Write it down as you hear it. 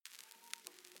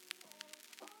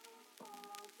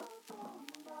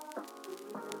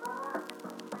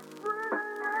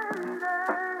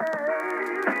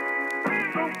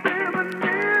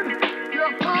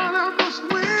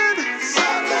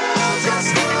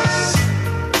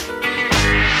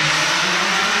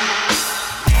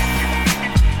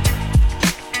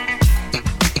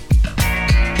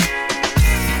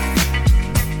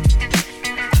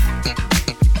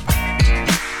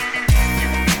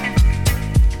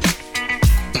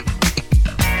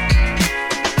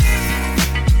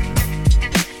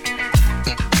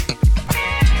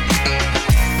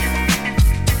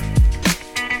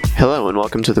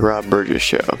welcome to the Rob Burgess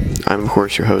Show. I'm, of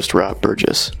course, your host, Rob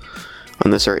Burgess. On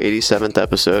this, our 87th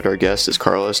episode, our guest is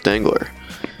Carlos Dengler.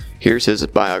 Here's his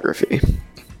biography.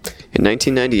 In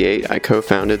 1998, I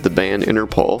co-founded the band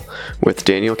Interpol with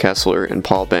Daniel Kessler and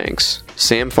Paul Banks.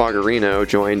 Sam Fogarino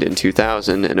joined in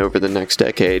 2000, and over the next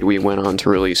decade, we went on to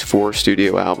release 4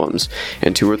 studio albums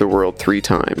and tour the world 3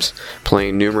 times,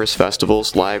 playing numerous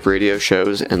festivals, live radio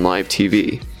shows, and live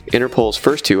TV. Interpol's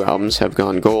first 2 albums have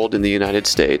gone gold in the United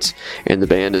States, and the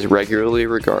band is regularly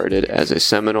regarded as a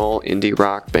seminal indie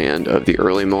rock band of the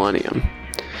early millennium.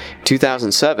 In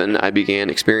 2007, I began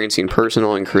experiencing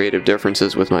personal and creative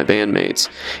differences with my bandmates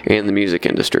and the music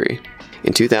industry.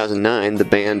 In 2009, the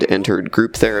band entered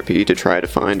group therapy to try to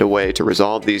find a way to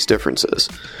resolve these differences.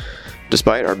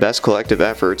 Despite our best collective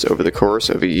efforts over the course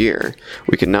of a year,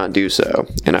 we could not do so,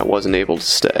 and I wasn't able to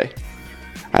stay.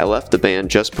 I left the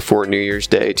band just before New Year's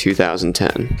Day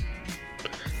 2010.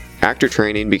 Actor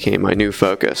training became my new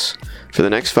focus. For the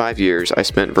next 5 years, I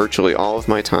spent virtually all of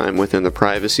my time within the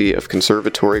privacy of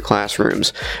conservatory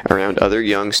classrooms around other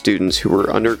young students who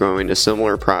were undergoing a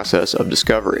similar process of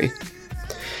discovery.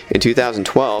 In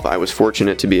 2012, I was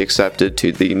fortunate to be accepted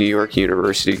to the New York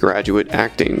University Graduate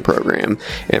Acting Program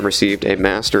and received a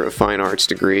Master of Fine Arts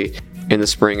degree in the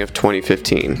spring of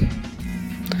 2015.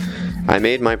 I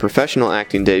made my professional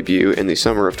acting debut in the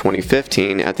summer of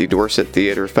 2015 at the Dorset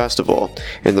Theatre Festival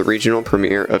in the regional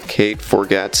premiere of Kate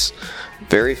Forget's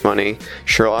very funny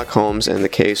Sherlock Holmes and the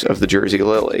Case of the Jersey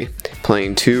Lily,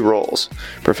 playing 2 roles,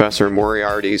 Professor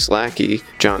Moriarty's lackey,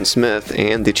 John Smith,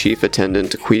 and the chief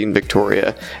attendant, Queen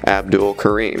Victoria, Abdul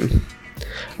Karim.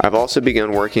 I've also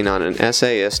begun working on an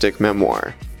essayistic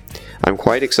memoir. I'm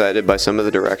quite excited by some of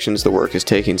the directions the work is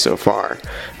taking so far.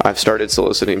 I've started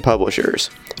soliciting publishers.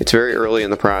 It's very early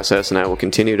in the process, and I will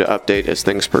continue to update as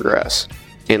things progress.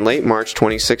 In late March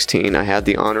 2016, I had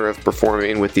the honor of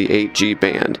performing with the 8G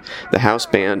Band, the house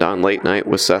band on Late Night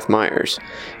with Seth Meyers.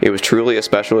 It was truly a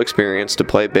special experience to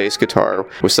play bass guitar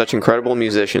with such incredible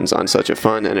musicians on such a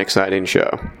fun and exciting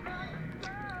show.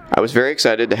 I was very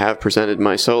excited to have presented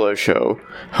my solo show,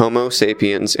 Homo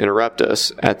Sapiens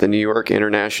Interruptus, at the New York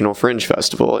International Fringe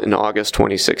Festival in August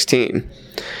 2016.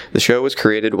 The show was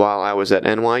created while I was at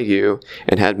NYU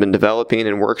and had been developing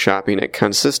and workshopping it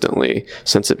consistently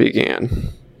since it began.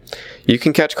 You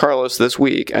can catch Carlos this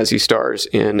week as he stars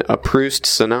in A Proust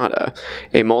Sonata,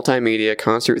 a multimedia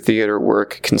concert theater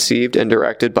work conceived and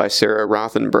directed by Sarah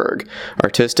Rothenberg,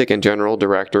 artistic and general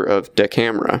director of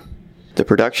Decamera. The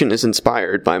production is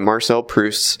inspired by Marcel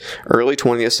Proust's early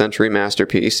 20th century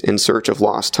masterpiece In Search of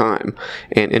Lost Time,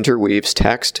 and interweaves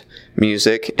text,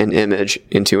 music, and image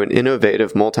into an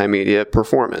innovative multimedia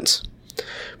performance.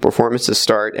 Performances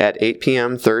start at 8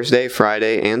 p.m. Thursday,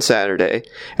 Friday, and Saturday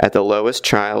at the Lois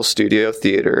Chiles Studio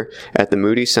Theater at the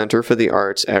Moody Center for the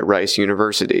Arts at Rice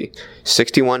University,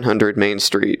 6100 Main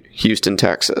Street, Houston,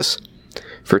 Texas.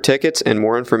 For tickets and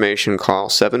more information, call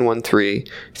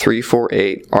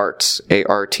 713-348-ARTS,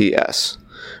 A-R-T-S,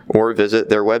 or visit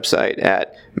their website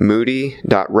at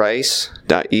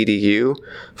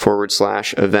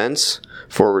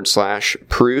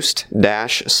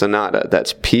moody.rice.edu/events/Proust-Sonata.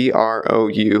 That's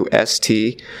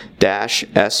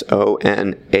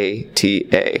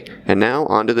Proust-Sonata. And now,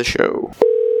 on to the show.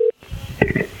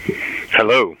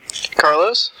 Hello.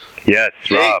 Carlos? Yes,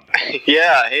 Rob. Hey.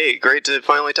 Yeah, hey, great to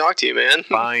finally talk to you, man.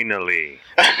 Finally.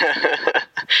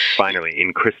 Finally,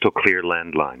 in crystal clear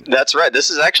landline. That's right.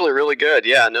 This is actually really good.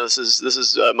 Yeah, no, this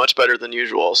is much better than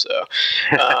usual. So,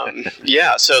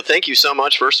 yeah. So, thank you so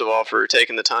much, first of all, for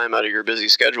taking the time out of your busy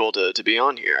schedule to be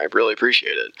on here. I really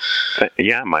appreciate it.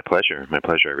 Yeah, my pleasure. My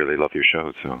pleasure. I really love your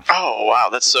show. So. Oh wow,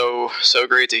 that's so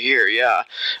great to hear. Yeah.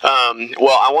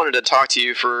 Well, I wanted to talk to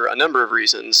you for a number of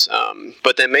reasons,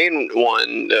 but the main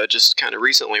one, just kind of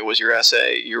recently, was your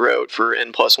essay you wrote for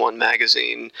N+1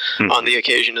 magazine on the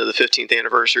occasion of the 15th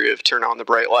anniversary of Turn on the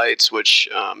Bright Lights, which,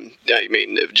 I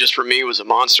mean, just for me was a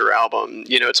monster album.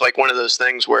 You know, it's like one of those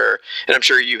things where, and I'm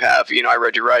sure you have, you know, I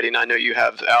read your writing, I know you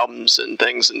have albums and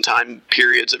things and time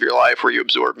periods of your life where you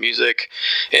absorb music,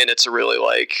 and it's a really,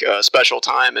 like, special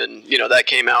time, and, you know, that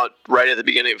came out right at the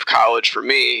beginning of college for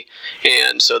me,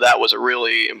 and so that was a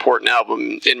really important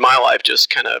album in my life, just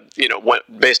kind of, you know,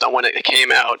 based on when it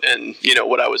came out and, you know,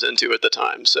 what I was into at the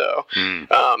time. So,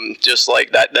 just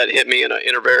like that hit me in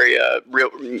a very real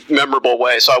memorable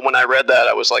way. So when I read that,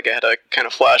 I was like, I had a kind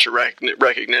of flash of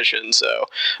recognition. So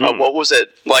what was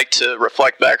it like to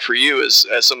reflect back for you as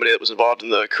somebody that was involved in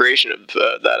the creation of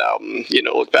that album, you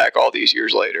know, look back all these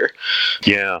years later?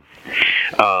 Yeah.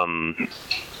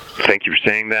 Thank you for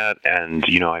saying that. And,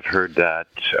 you know, I've heard that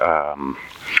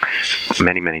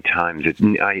many, many times.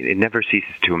 It never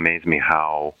ceases to amaze me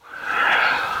how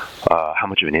how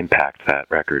much of an impact that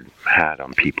record had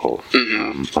on people,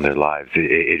 on their lives.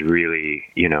 It really,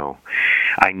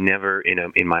 I never,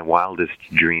 in my wildest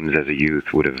dreams as a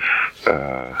youth, would have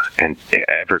and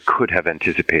ever could have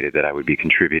anticipated that I would be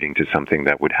contributing to something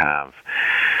that would have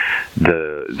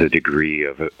the degree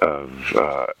of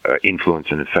influence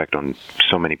and effect on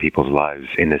so many people's lives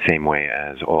in the same way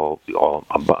as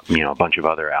a bunch of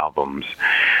other albums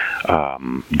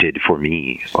did for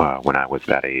me when I was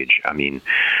that age. I mean,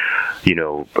 I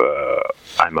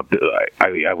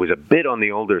was a bit on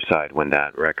the older side when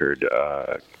that record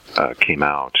came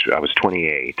out. I was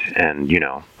 28, and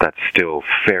that's still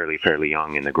fairly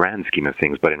young in the grand scheme of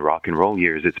things. But in rock and roll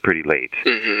years, it's pretty late.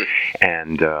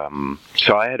 And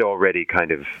so I had already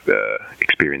kind of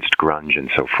experienced grunge and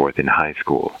so forth in high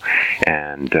school,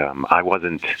 and I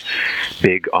wasn't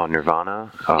big on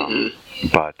Nirvana.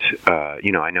 But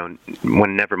I know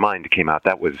when Nevermind came out,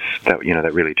 that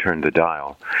really turned the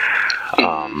dial.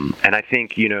 And I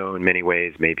think, in many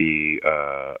ways, maybe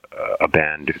a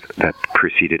band that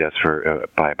preceded us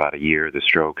by about a year, The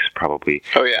Strokes, probably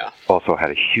also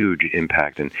had a huge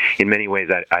impact. And in many ways,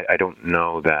 I don't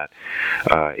know that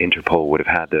Interpol would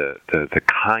have had the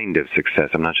kind of success.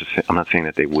 I'm not saying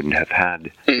that they wouldn't have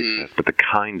had success, but the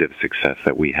kind of success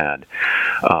that we had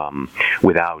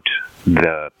without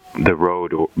the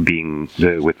road being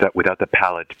without the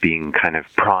palette being kind of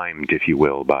primed, if you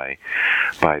will, by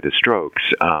the Strokes,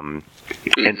 and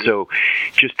so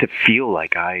just to feel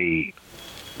like I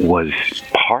was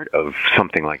part of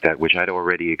something like that, which I'd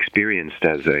already experienced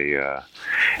as a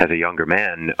younger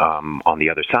man, on the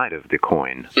other side of the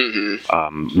coin,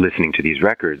 listening to these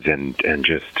records and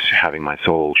just having my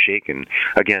soul shaken.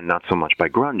 Again, not so much by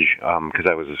grunge, because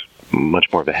I was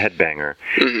much more of a headbanger,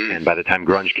 and by the time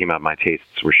grunge came out, my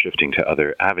tastes were shifting to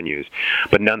other avenues.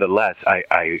 But nonetheless, I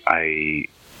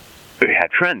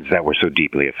had friends that were so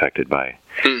deeply affected by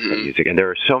music, and there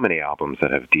are so many albums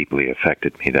that have deeply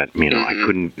affected me that I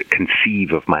couldn't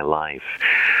conceive of my life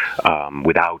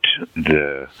without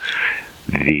the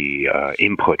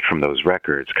input from those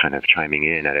records kind of chiming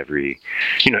in at every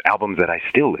albums that I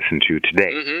still listen to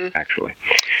today, actually.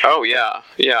 Oh yeah.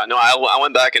 No, I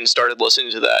went back and started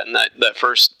listening to that, and that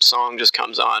first song just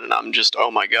comes on, and I'm just,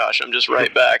 oh my gosh, I'm just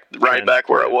right back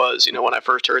where I was, when I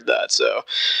first heard that. So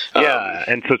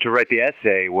and so to write the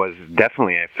essay was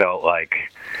definitely, I felt like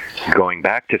going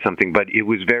back to something, but it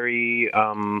was very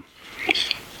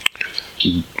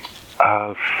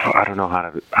I don't know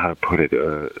how to put it.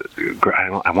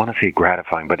 I want to say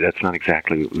gratifying, but that's not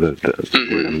exactly the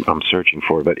word I'm searching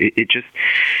for. But it just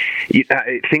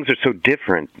things are so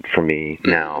different for me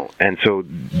now, and so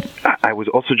I was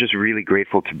also just really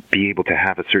grateful to be able to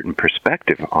have a certain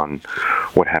perspective on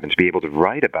what happened, to be able to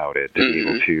write about it, to be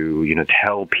able to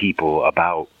tell people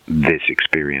about this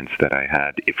experience that I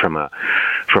had from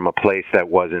a place that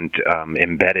wasn't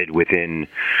embedded within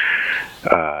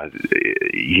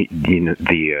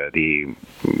the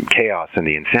chaos and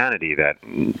the insanity that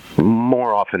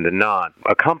more often than not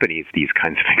accompanies these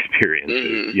kinds of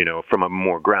experiences, from a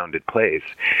more grounded place.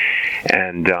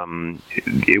 And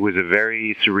it was a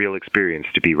very surreal experience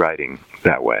to be writing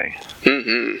that way.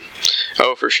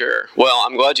 Oh, for sure. Well,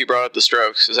 I'm glad you brought up the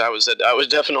Strokes, because I was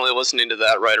definitely listening to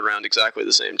that right around exactly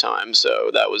the same time.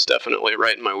 So that was definitely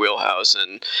right in my wheelhouse.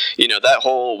 And that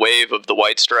whole wave of the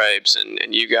White Stripes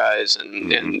and you guys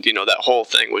and that whole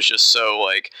thing was just so,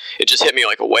 like, it just hit me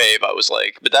like a wave. I was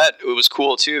like, but it was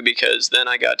cool too, because then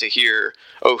I got to hear,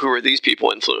 who are these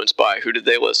people influenced by? Who did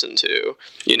they listen to?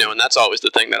 And that's always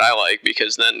the thing that I like,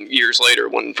 because then years later,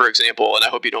 when, for example, and I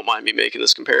hope you don't mind me making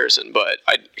this comparison, but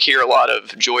I hear a lot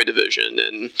of Joy Division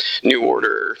and New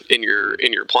Order in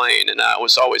your playing, and that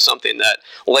was always something that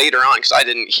later on, because I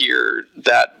didn't hear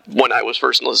that when I was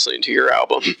first listening to your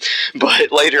album,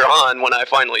 but later on, when I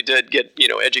finally did get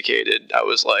educated, I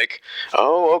was like,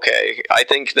 oh, okay, I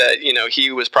think that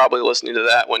he was probably listening to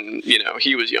that when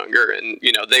he was younger, and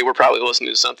they were probably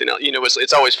listening to something else.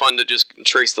 It's always fun to just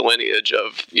trace the lineage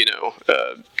of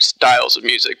styles of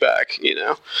music back.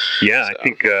 Yeah, so. I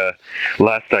think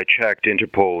last I checked,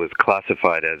 Interpol is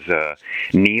classified as a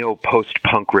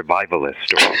neo-post-punk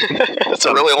revivalist. That's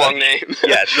a really long name.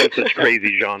 Yeah, it's such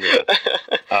crazy genre.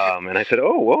 And I said,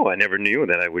 whoa, I never knew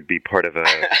that I would be part of a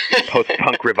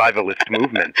post-punk revivalist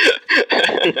movement.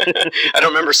 I don't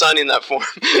remember signing that form.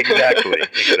 Exactly.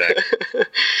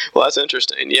 Well, that's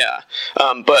interesting, yeah.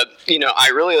 But, I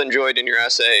really enjoyed in your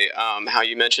essay how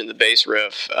you mentioned the bass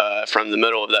riff from the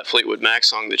middle of that Fleetwood Mac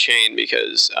song, The Chain,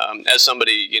 because as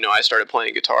somebody, I started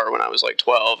playing guitar when I was like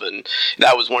 12, and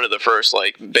that was one of the first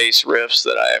like bass riffs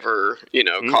that I ever,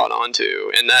 caught on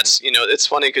to. And that's, it's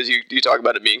funny because you talk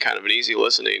about it being kind of an easy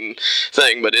listening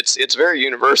thing, but it's very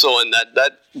universal, and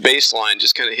that bass line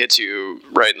just kind of hits you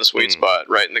right in the sweet spot,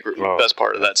 right in the best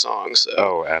part of that song. So.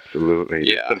 Oh, absolutely.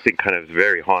 Yeah. There's something kind of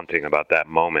very haunting about that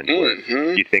moment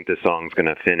where you think the song's going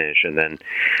to finish, and then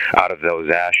out of those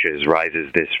ashes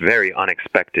rises this very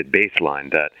unexpected bass line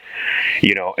that,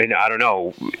 and I don't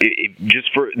know,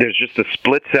 there's just a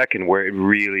split second where it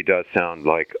really does sound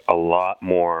like a lot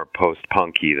more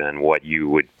post-punky than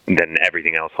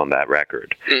everything else on that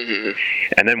record.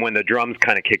 And then when the drums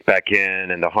kind of kick back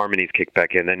in and the harmonies kick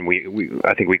back in, then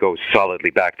I think we go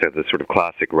solidly back to the sort of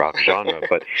classic rock genre.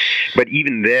 But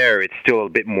even there, it's still a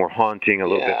bit more haunting, a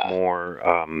little bit more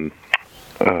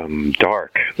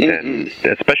dark,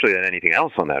 especially than anything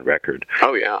else on that record.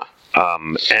 Oh yeah.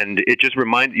 And it just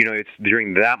reminds, it's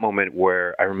during that moment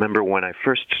where I remember when I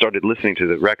first started listening to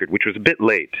the record, which was a bit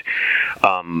late,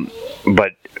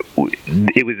 but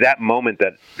it was that moment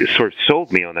that sort of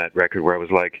sold me on that record, where I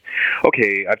was like,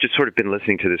 okay, I've just sort of been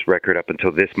listening to this record up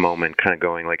until this moment, kind of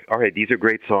going like, all right, these are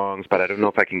great songs, but I don't know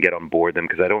if I can get on board them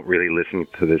because I don't really listen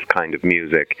to this kind of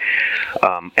music.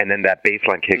 And then that bass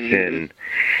line kicks in,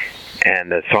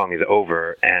 and the song is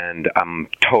over, and I'm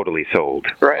totally sold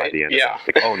by the end of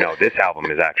it. Like, oh no, this album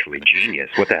is actually genius.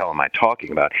 What the hell am I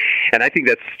talking about? And I think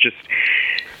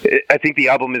I think the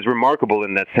album is remarkable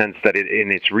in that sense that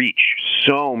in its reach,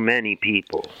 so many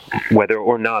people, whether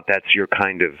or not that's your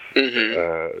kind of,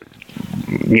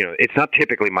 it's not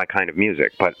typically my kind of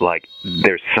music, but like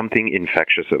there's something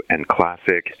infectious and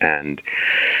classic and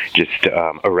just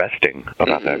arresting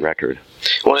about that record.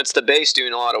 Well, it's the bass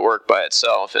doing a lot of work by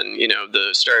itself, and the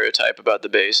stereotype about the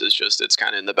bass is just it's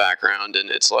kind of in the background, and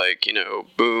it's like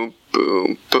boom,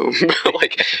 boom, boom,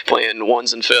 like playing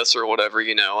ones and fifths or whatever,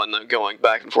 and then going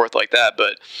back and forth like that.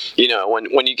 But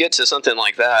when you get to something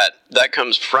like that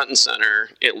comes front and center.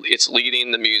 It's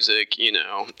leading the music,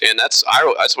 and that's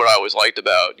what I always liked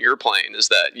about your playing, is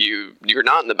that you're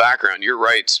not in the background. You're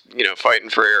right, fighting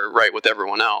for air right with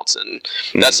everyone else, and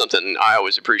that's something I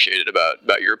always appreciated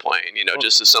about your playing.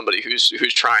 Just as somebody who's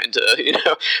trying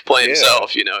to play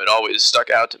himself, it always stuck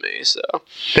out to me. So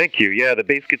thank you. Yeah, the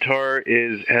bass guitar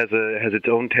has its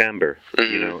own timbre,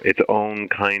 its own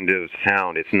kind of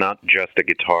sound. It's not just a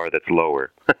guitar that's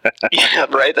lower. Yeah,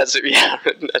 right. That's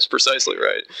precisely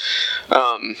right.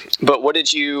 But what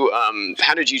did you?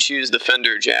 How did you choose the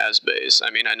Fender Jazz bass?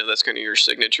 I mean, I know that's kind of your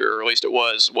signature, or at least it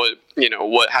was.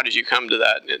 How did you come to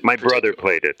that? My brother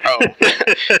played it. Oh,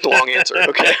 long answer.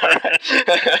 Okay, all right.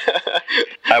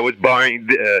 I was borrowing.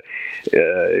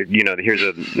 Here's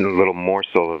a little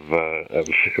morsel of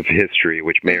history,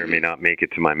 which may or may not make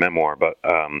it to my memoir. But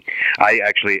I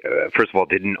actually, first of all,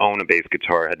 didn't own a bass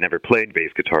guitar. Had never played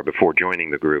bass guitar before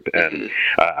joining the group, and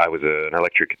I was a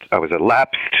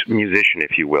lapsed musician,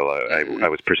 if you will. I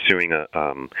was pursuing a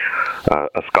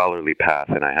scholarly path,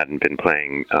 and I hadn't been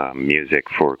playing music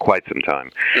for quite some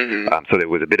time. So there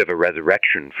was a bit of a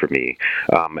resurrection for me.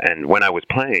 And when I was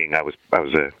playing, I was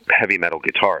a heavy metal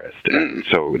guitarist, and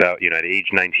so without, at age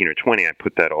 19 or 20, I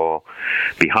put that all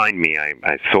behind me.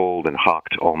 I sold and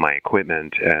hawked all my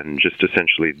equipment, and just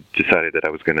essentially decided that I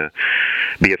was going to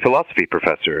be a philosophy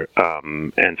professor.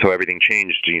 And so everything changed,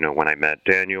 when I met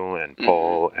Daniel and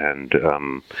Paul and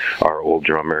our old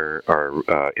drummer,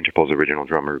 our Interpol's original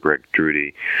drummer, Greg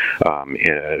Drudy,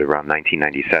 around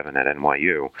 1997 at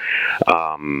NYU.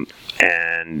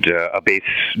 And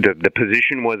the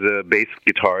position was a bass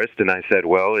guitarist, and I said,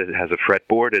 well, it has a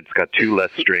fretboard, it's got two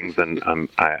less strings than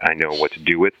I know what to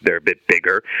do with. They're a bit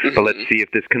bigger, but let's see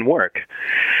if this can work.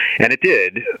 And it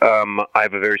did. I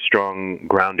have a very strong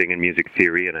grounding in music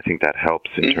theory, and I think that helps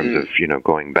in terms of,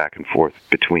 going back and forth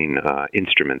between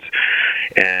instruments.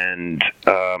 And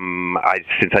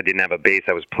since I didn't have a bass,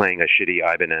 I was playing a shitty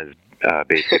Ibanez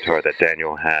bass guitar that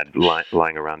Daniel had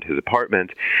lying around his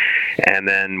apartment. And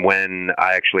then when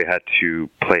I actually had to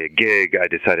play a gig, I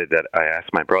decided that I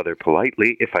asked my brother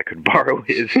politely if I could borrow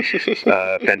his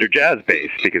Fender Jazz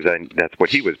bass, because that's what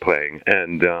he was playing.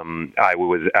 And I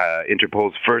was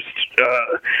Interpol's first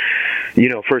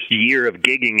year of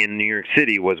gigging in New York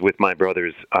City was with my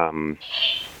brother's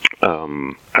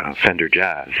Fender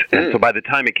Jazz. And so by the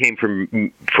time it came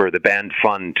for the band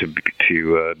fund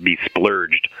to be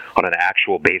splurged on an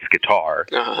actual bass guitar,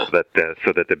 so that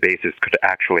the bassist could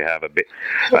actually have a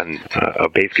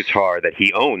bass guitar that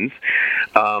he owns,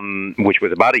 which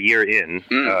was about a year in,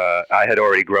 I had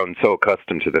already grown so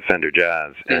accustomed to the Fender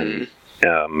Jazz, and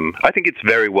I think it's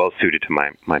very well suited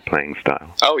to my playing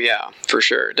style. Oh, yeah, for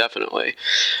sure. Definitely.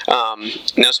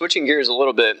 Now, switching gears a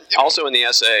little bit, also in the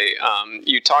essay,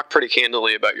 you talk pretty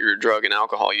candidly about your drug and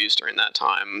alcohol use during that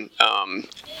time. And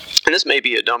this may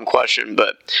be a dumb question,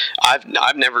 but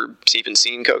I've never even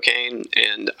seen cocaine,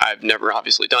 and I've never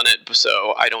obviously done it,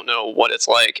 so I don't know what it's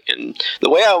like. And the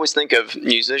way I always think of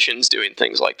musicians doing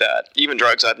things like that, even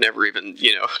drugs I've never even,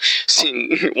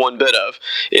 seen one bit of,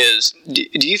 is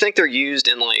do you think they're used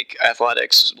in like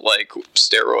athletics like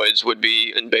steroids would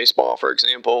be in baseball, for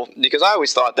example? Because I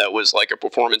always thought that was like a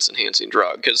performance enhancing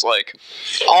drug, because like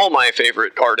all my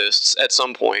favorite artists at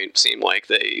some point seem like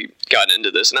they got into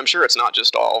this, and I'm sure it's not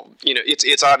just all,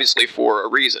 it's obviously for a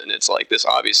reason. It's like this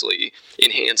obviously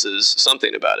enhances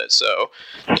something about it. So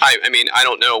I mean, I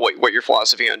don't know what your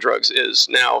philosophy on drugs is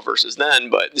now versus then,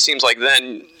 but it seems like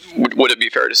then would it be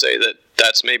fair to say that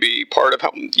that's maybe part of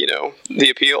how, the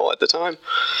appeal at the time?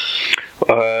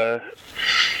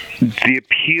 The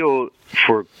appeal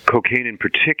for cocaine in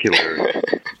particular,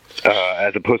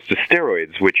 as opposed to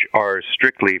steroids, which are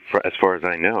strictly, as far as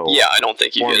I know, I don't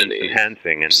think you get any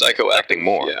enhancing and psychoactive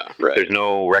more. Yeah, right. There's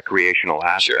no recreational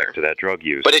aspect to that drug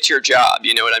use. But it's your job,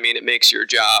 you know what I mean? It makes your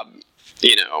job,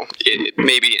 it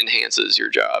maybe enhances your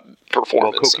job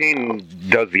performance. Well, cocaine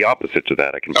does the opposite to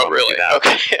that. I can promise you that.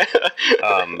 Okay.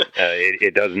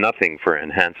 It does nothing for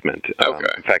enhancement. Okay.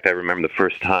 In fact, I remember the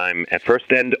first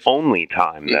and only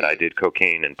time that I did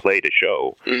cocaine and played a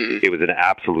show. It was an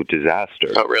absolute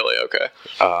disaster. Oh, really? Okay.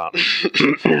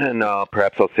 And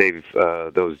perhaps I'll save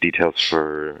those details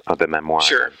for the memoir.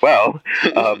 Sure. As well,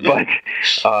 but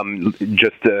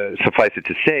just suffice it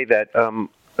to say that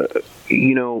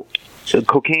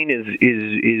cocaine is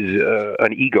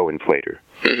an ego inflator.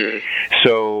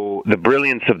 So the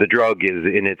brilliance of the drug is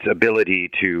in its ability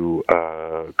to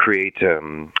create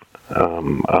an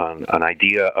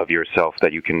idea of yourself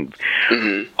that you can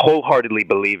wholeheartely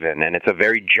believe in, and it's a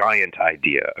very giant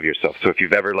idea of yourself. So if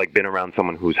you've ever been around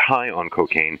someone who's high on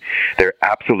cocaine, they're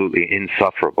absolutely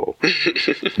insufferable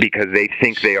because they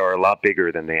think they are a lot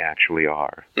bigger than they actually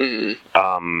are.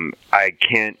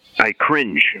 I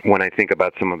cringe when I think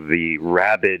about some of the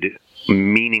rabid,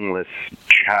 meaningless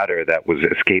chatter that was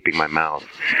escaping my mouth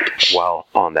while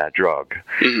on that drug.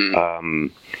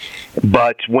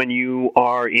 But when you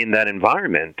are in that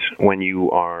environment, when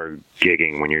you are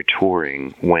gigging, when you're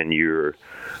touring, when you're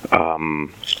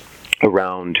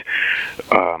around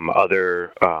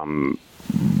other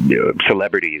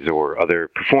celebrities or other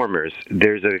performers,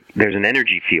 there's an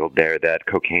energy field there that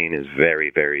cocaine is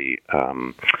very, very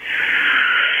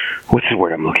what's the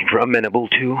word I'm looking for? Amenable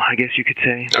to, I guess you could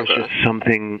say. There's just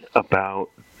something about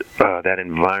that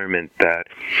environment that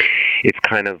it's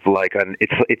kind of like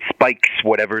it spikes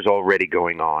whatever's already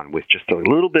going on with just a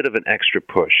little bit of an extra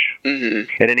push.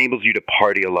 It enables you to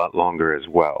party a lot longer as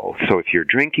well. So if you're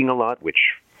drinking a lot,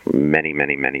 which many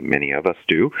of us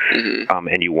do,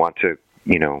 and you want to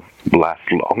last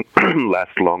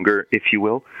longer, if you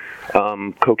will,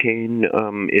 cocaine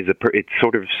it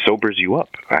sort of sobers you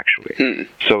up, actually.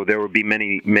 So there would be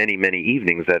many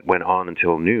evenings that went on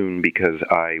until noon because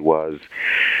I was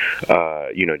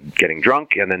getting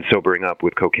drunk and then sobering up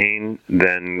with cocaine.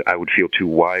 Then I would feel too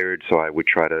wired, so I would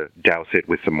try to douse it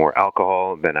with some more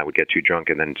alcohol. Then I would get too drunk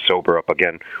and then sober up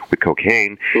again with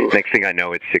cocaine. Next thing I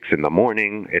know, it's 6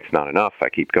 a.m. It's not enough. I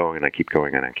keep going and I keep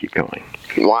going and I keep going.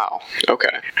 Wow.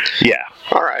 Okay. Yeah.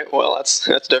 All right. Well, that's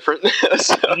different.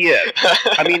 Yeah.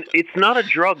 I mean, it's not a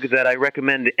drug that I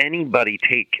recommend anybody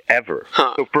take ever.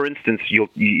 So, for instance,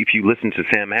 if you listen to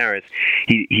Sam Harris,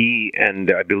 he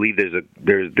and I believe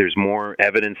there's more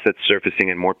evidence that's surfacing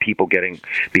and more people getting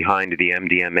behind the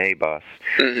MDMA bus.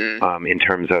 In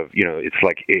terms of it's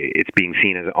like it's being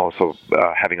seen as also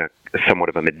having a somewhat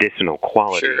of a medicinal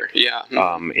quality. Sure. Yeah.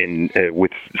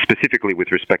 Specifically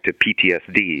with respect to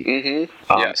PTSD.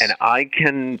 Yes. And I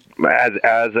can, as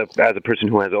a person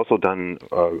who has also done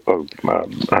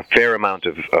a fair amount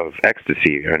of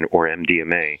ecstasy or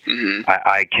MDMA,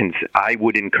 I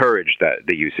would encourage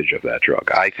the usage of that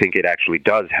drug. I think it actually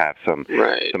does have some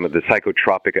of the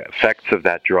psychotropic effects of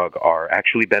that drug are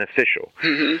actually beneficial.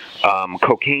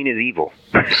 Cocaine is evil,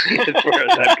 as far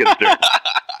as I'm concerned.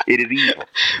 It is evil.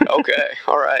 Okay.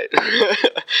 All right.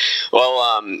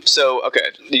 Well,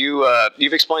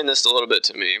 you've explained this a little bit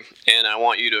to me, and I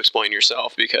want you to explain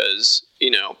yourself because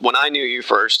when I knew you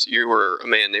first, you were a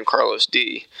man named Carlos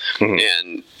D. Mm-hmm.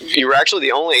 And you were actually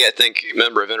the only, I think,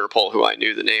 member of Interpol who I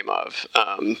knew the name of.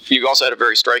 You also had a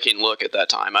very striking look at that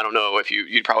time. I don't know if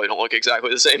you probably don't look exactly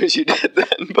the same as you did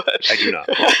then, but I do not.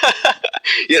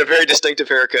 You had a very distinctive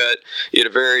haircut. You had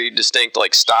a very distinct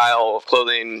style of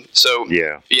clothing. So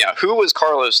yeah. Who was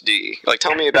Carlos D?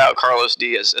 Tell me about Carlos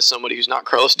D as somebody who's not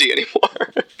Carlos D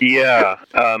anymore. Yeah.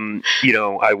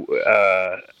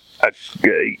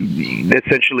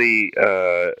 Essentially,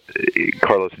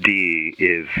 Carlos D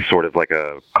is sort of like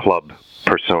a club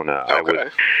persona. Okay. I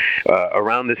was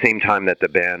around the same time that the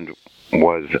band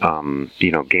was,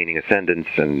 gaining ascendance,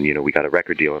 and we got a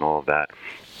record deal and all of that,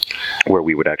 where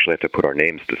we would actually have to put our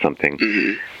names to something.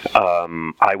 Mm-hmm.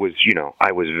 I was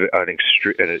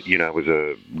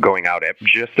going out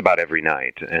just about every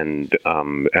night, and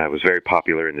I was very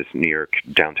popular in this New York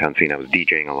downtown scene. I was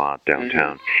DJing a lot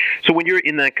downtown. Mm-hmm. So when you're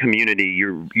in that community,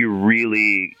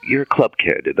 you're a club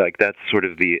kid. That's sort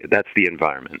of that's the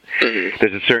environment. Mm-hmm.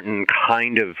 There's a certain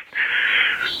kind of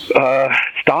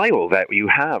style that you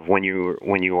have when you're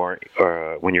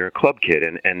a club kid,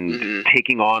 and mm-hmm.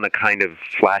 taking on a kind of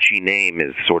flashy name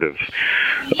is sort of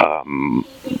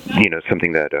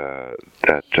something that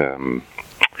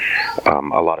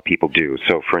a lot of people do.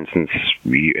 So, for instance,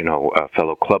 a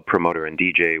fellow club promoter and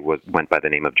DJ went by the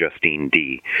name of Justine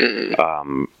D.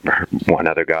 Mm-hmm. One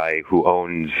other guy who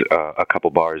owns a couple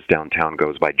bars downtown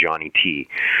goes by Johnny T.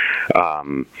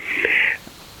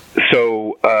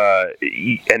 So,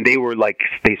 and they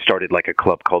started like a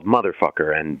club called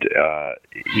Motherfucker, and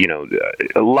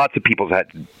lots of people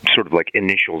had sort of like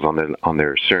initials on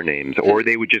their surnames, or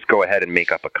they would just go ahead and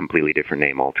make up a completely different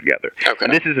name altogether. Okay.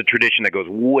 And this is a tradition that goes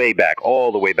way back,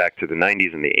 all the way back to the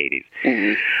 90s and the 80s.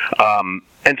 Mm-hmm.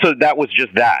 And so that was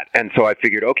just that. And so I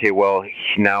figured, okay, well,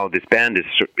 now this band is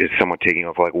somewhat taking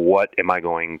off. What am I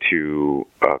going to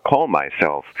call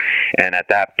myself? And at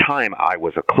that time, I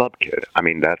was a club kid. I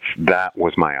mean, that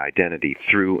was my identity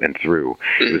through and through.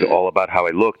 Mm-hmm. It was all about how I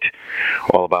looked,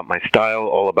 all about my style,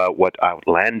 all about what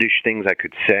outlandish things I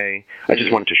could say. Mm-hmm. I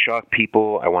just wanted to shock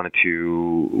people. I wanted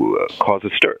to cause a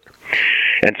stir.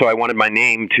 And so I wanted my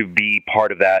name to be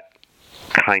part of that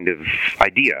kind of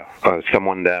idea,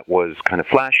 someone that was kind of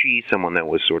flashy, someone that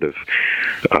was sort of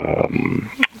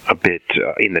a bit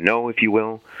in the know, if you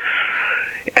will.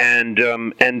 And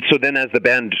so then as the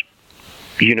band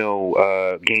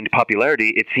gained popularity,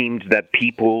 it seemed that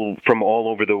people from all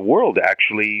over the world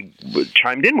actually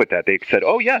chimed in with that. They said,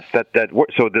 "Oh yes, that."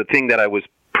 So the thing that I was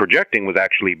projecting was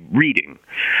actually reading,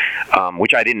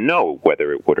 which I didn't know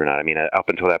whether it would or not. I mean, up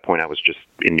until that point, I was just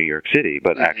in New York City,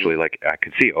 but mm-hmm. actually, I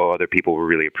could see, other people were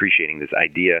really appreciating this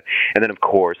idea. And then, of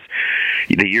course,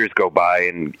 the years go by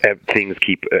and things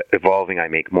keep evolving. I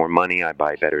make more money, I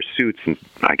buy better suits, and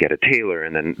I get a tailor.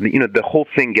 And then, the whole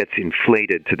thing gets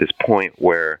inflated to this point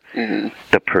where mm-hmm.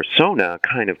 the persona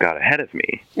kind of got ahead of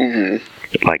me,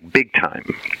 mm-hmm. like big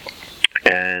time.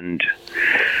 And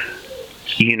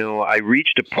I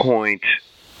reached a point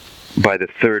by the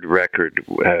third record,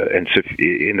 and so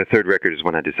in the third record is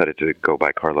when I decided to go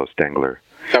by Carlos Dengler.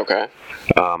 Okay.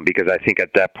 Because I think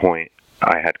at that point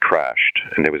I had crashed,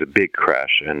 and there was a big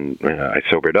crash, and I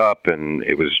sobered up, and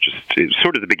it was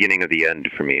sort of the beginning of the end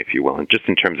for me, if you will, and just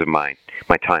in terms of my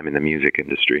time in the music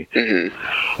industry.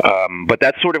 Mm-hmm. But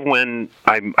that's sort of when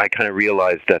I kind of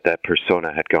realized that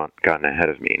persona had gotten ahead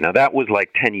of me. Now, that was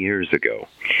like 10 years ago.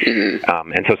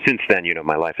 Mm-hmm. And so since then,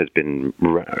 my life has been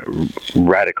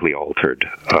radically altered.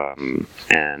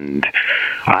 And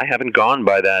I haven't gone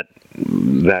by that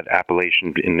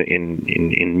appellation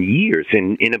in years,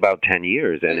 in about 10 years,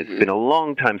 and mm-hmm. it's been a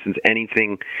long time since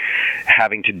anything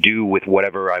having to do with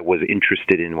whatever I was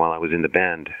interested in while I was in the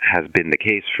band has been the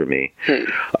case for me.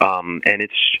 And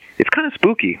it's kind of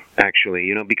spooky,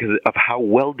 actually, because of how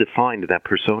well defined that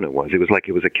persona was. It was like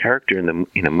it was a character in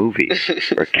a movie,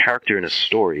 or a character in a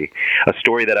story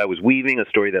that I was weaving, a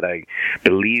story that I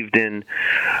believed in,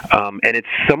 and it's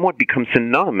somewhat become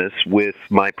synonymous with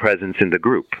my presence in the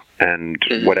group. And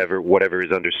mm-hmm. whatever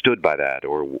is understood by that,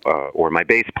 or my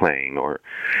bass playing, or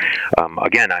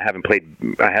again, I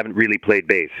haven't really played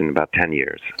bass in about 10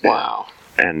 years. Wow.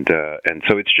 And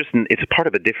so it's a part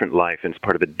of a different life, and it's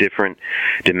part of a different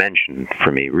dimension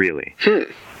for me, really.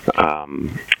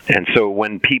 And so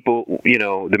when people,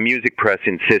 the music press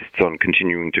insists on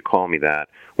continuing to call me that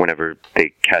whenever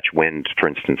they catch wind, for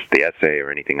instance, the essay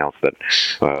or anything else that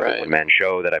right. One Man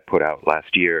Show that I put out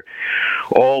last year,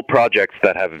 all projects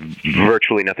that have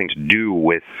virtually nothing to do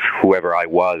with whoever I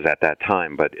was at that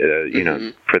time, but mm-hmm.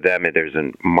 For them there's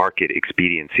a market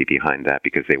expediency behind that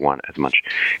because they want as much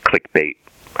clickbait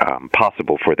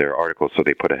possible for their articles, so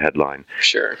they put a headline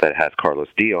Sure. that has Carlos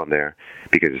D on there,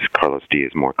 because Carlos D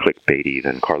is more clickbaity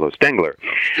than Carlos Dengler.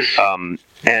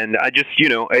 And I just,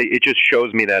 it just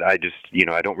shows me that I just,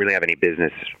 I don't really have any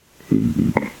business,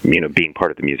 being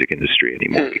part of the music industry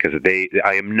anymore, because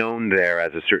I am known there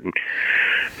as a certain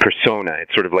persona.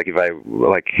 It's sort of like if I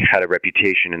had a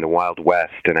reputation in the Wild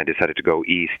West and I decided to go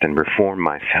east and reform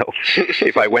myself.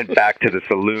 If I went back to the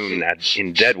saloon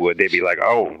in Deadwood, they'd be like,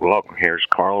 "Oh, look, here's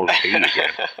Carlos D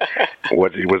again.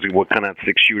 What kind of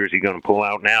 6-shooter is he going to pull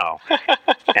out now?"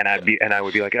 And I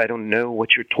would be like, "I don't know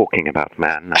what you're talking about,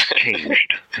 man.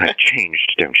 I've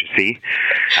changed. Don't you see?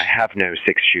 I have no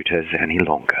 6-shooters any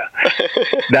longer."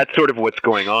 That's sort of what's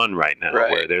going on right now,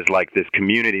 where there's like this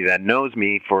community that knows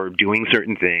me for doing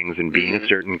certain things and being a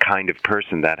certain kind of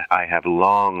person that I have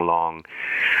long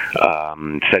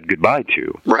said goodbye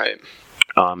to. Right.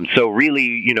 So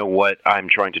really, what I'm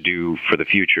trying to do for the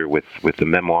future with the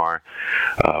memoir,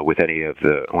 with any of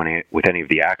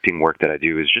the acting work that I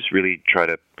do, is just really try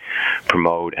to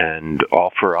promote and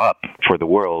offer up for the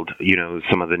world,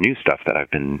 some of the new stuff that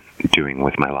I've been doing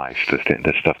with my life,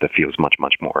 the stuff that feels much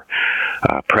more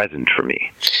present for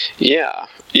me. Yeah.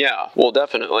 Well,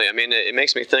 definitely. I mean, it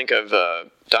makes me think of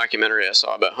documentary I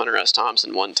saw about Hunter S.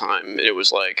 Thompson one time. It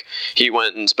was like he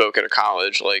went and spoke at a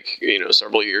college,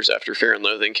 several years after Fear and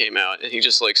Loathing came out, and he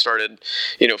just started,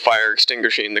 fire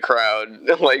extinguishing the crowd,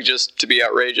 just to be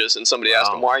outrageous. And somebody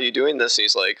asked him, "Why are you doing this?" And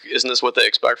he's like, "Isn't this what they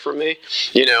expect from me?"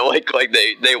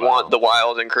 They want the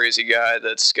wild and crazy guy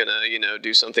that's gonna,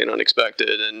 do something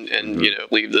unexpected and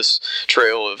leave this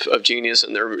trail of genius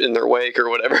in their wake or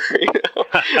whatever.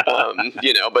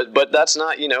 But that's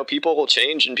not, people will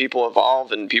change and people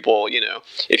evolve, and people,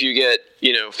 if you get,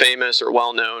 famous or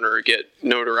well-known or get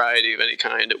notoriety of any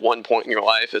kind at one point in your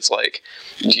life, it's like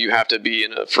you have to be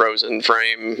in a frozen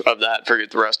frame of that for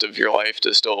the rest of your life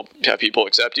to still have people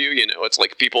accept you. It's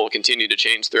like people continue to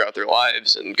change throughout their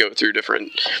lives and go through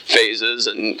different phases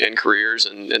and careers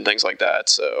and things like that.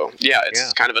 So,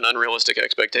 it's kind of an unrealistic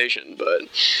expectation, but...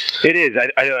 It is.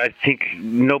 I think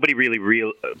nobody really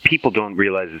people don't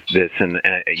realize this, and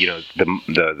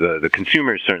the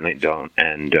consumers certainly don't,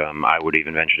 and I would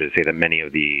even venture to say that many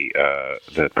of the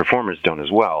performers don't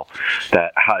as well.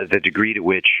 That the degree to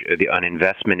which an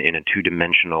investment in a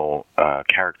two-dimensional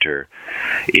character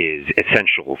is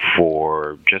essential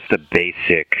for just the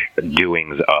basic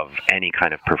doings of any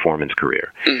kind of performance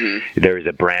career. Mm-hmm. There is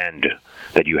a brand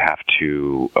that you have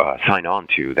to sign on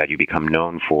to, that you become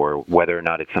known for, whether or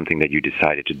not it's something that you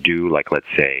decided to do, like, let's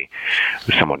say,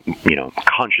 someone,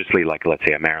 consciously, like, let's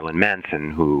say, a Marilyn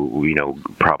Manson, who,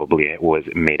 probably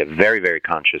made a very, very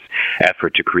conscious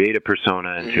effort to create a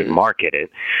persona and to market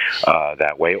it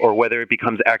that way, or whether it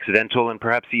becomes accidental and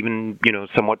perhaps even,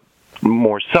 somewhat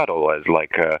more subtle, as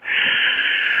like,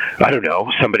 I don't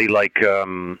know, somebody like...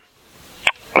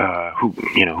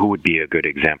 who would be a good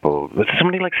example?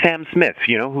 Somebody like Sam Smith,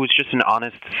 who's just an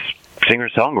honest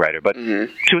singer-songwriter, but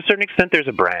to a certain extent, there's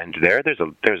a brand there. There's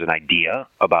an idea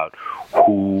about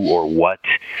who or what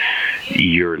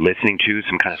you're listening to,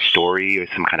 some kind of story or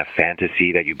some kind of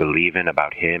fantasy that you believe in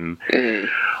about him.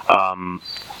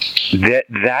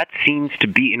 That seems to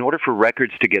be, in order for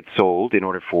records to get sold, in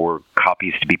order for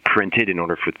copies to be printed, in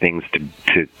order for things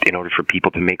in order for people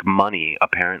to make money,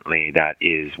 apparently that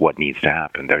is what needs to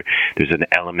happen. There's an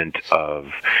element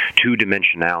of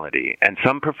two-dimensionality, and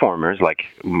some performers, like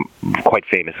quite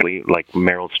famously, like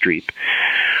Meryl Streep,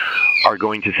 are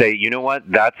going to say, you know what,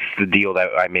 that's the deal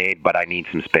that I made, but I need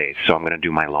some space, so I'm going to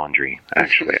do my laundry,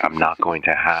 actually. I'm not going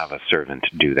to have a servant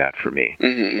do that for me.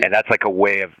 Mm-hmm. And that's like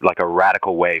a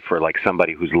radical way for like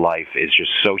somebody whose life is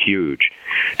just so huge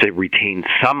to retain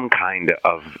some kind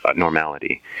of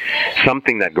normality,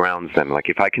 something that grounds them. Like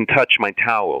if I can touch my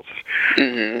towels,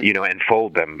 and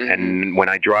fold them, and when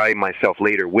I dry myself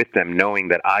later with them, knowing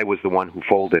that I was the one who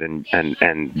folded and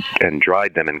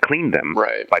dried them and cleaned them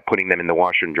by putting them in the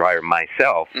washer and dryer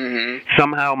myself,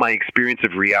 somehow my experience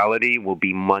of reality will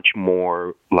be much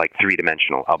more like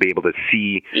three-dimensional. I'll be able to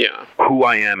see who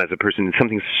I am as a person in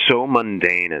something so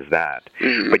mundane as that.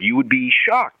 But you would be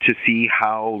shocked to see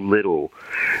how little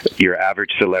your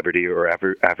average celebrity or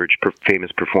average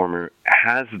famous performer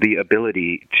has the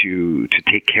ability to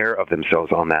take care of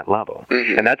themselves on that level.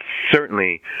 And that's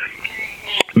certainly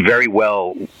very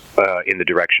well in the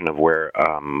direction of where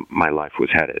my life was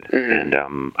headed, and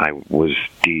I was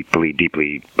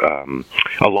deeply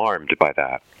alarmed by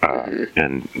that,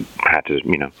 and had to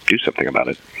do something about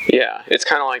it. Yeah, it's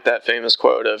kind of like that famous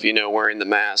quote of wearing the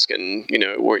mask and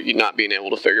where you not being able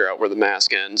to figure out where the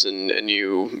mask ends and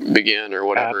you begin or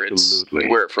whatever. Absolutely.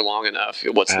 It's wear it for long enough.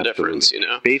 What's the difference?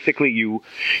 Basically, you.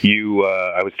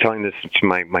 I was telling this to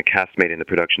my castmate in the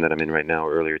production that I'm in right now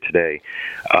earlier today.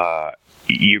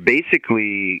 You're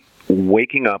basically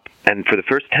waking up, and for the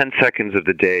first 10 seconds of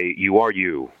the day, you are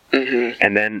you.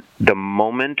 And then the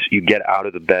moment you get out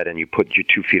of the bed and you put your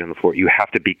 2 feet on the floor, you have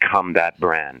to become that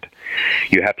brand.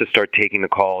 You have to start taking the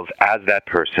calls as that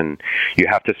person. You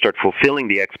have to start fulfilling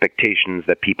the expectations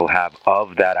that people have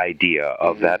of that idea,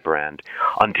 of that brand,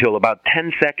 until about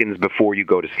 10 seconds before you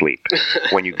go to sleep,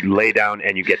 when you lay down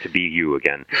and you get to be you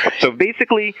again. So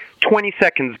basically, 20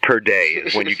 seconds per day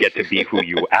is when you get to be who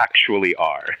you actually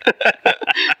are.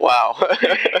 Wow.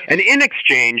 And in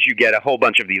exchange, you get a whole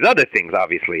bunch of these other things,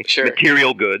 obviously. Sure.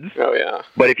 Material goods. Oh, yeah.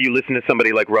 But if you listen to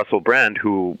somebody like Russell Brand,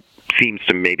 who seems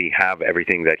to maybe have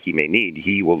everything that he may need,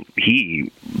 he will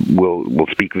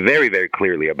speak very, very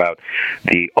clearly about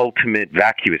the ultimate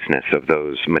vacuousness of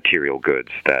those material goods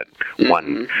that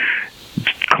one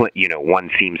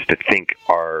seems to think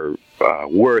are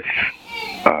worth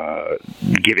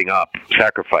giving up,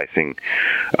 sacrificing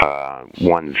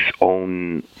one's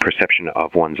own perception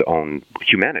of one's own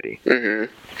humanity.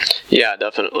 Yeah,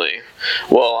 definitely.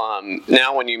 Well,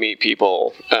 now when you meet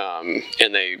people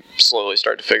and they slowly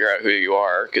start to figure out who you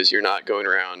are, because you're not going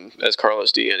around as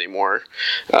Carlos D anymore,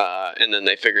 and then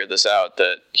they figure this out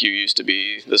that you used to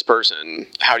be this person.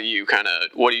 How do you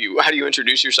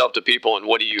introduce yourself to people, and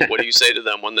what do you say to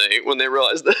them when they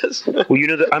realize this? Well,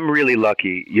 I'm really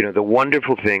lucky. The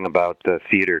wonderful thing about the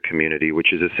theater community,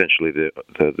 which is essentially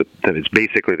it's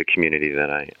basically the community that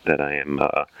I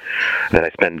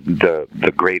spend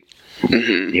the great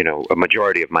a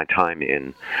majority of my time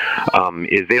in,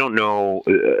 is they don't know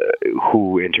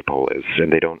who Interpol is,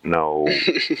 and they don't know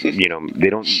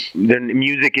their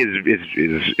music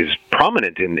is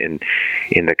prominent in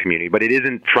the community, but it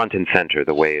isn't front and center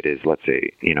the way it is, let's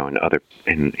say, in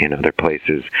other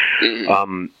places.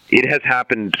 It has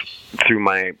happened through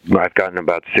I've gotten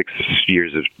about 6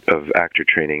 years of actor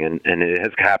training, and it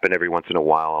has happened every once in a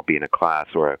while. I'll be in a class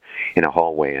or in a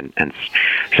hallway, and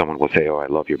someone will say, "Oh, I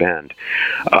love your band,"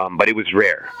 but it was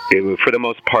rare. For the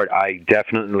most part, I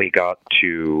definitely got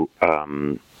to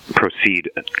proceed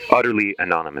utterly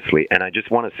anonymously, and I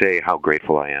just want to say how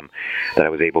grateful I am that I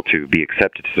was able to be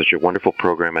accepted to such a wonderful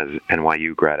program as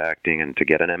NYU grad acting, and to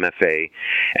get an MFA,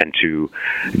 and to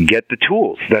get the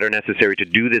tools that are necessary to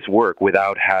do this work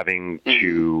without having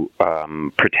to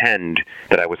pretend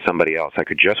that I was somebody else. I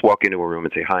could just walk into a room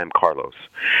and say, "Hi, I'm Carlos."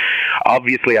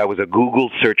 Obviously, I was a Google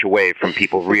search away from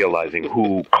people realizing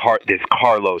who this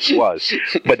Carlos was,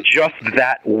 but just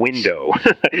that window,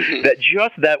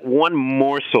 that one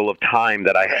morsel of time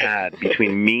that I had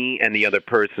between me and the other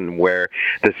person, where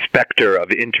the specter of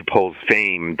Interpol's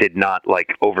fame did not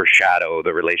overshadow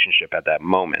the relationship at that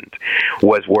moment,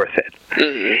 was worth it.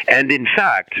 And in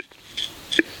fact,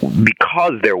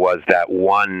 because there was that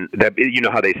one, that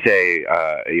how they say,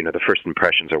 the first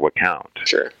impressions are what count.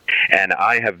 Sure. And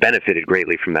I have benefited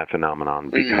greatly from that phenomenon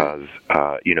because,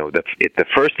 the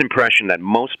first impression that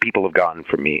most people have gotten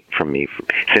from me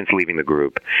since leaving the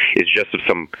group is just of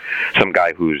some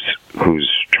guy who's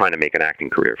trying to make an acting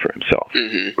career for himself,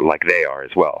 like they are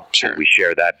as well. Sure. And we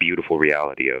share that beautiful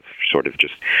reality of sort of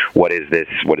just what is this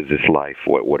life?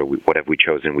 What have we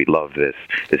chosen? We love this.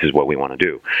 This is what we want to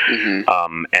do.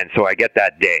 And so I get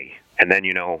that day. And then,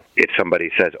 if somebody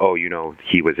says, "Oh,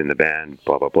 he was in the band,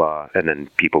 blah, blah, blah," and then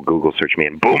people Google search me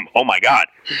and boom, "Oh my God,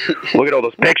 look at all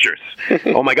those pictures.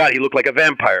 Oh my God, he looked like a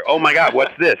vampire. Oh my God,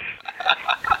 what's this?"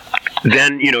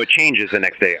 Then, it changes the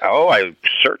next day. "Oh, I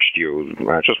searched you.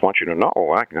 I just want you to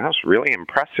know, that's really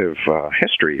impressive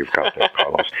history you've got there,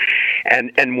 Carlos."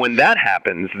 And when that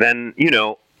happens, then,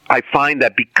 I find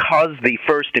that because the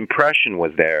first impression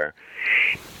was there,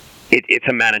 it's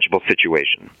a manageable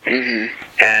situation.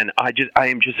 And I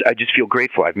just feel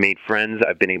grateful. I've made friends.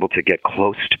 I've been able to get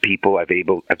close to people. I've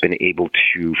been able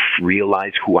to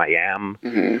realize who I am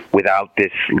without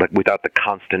the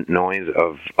constant noise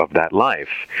of that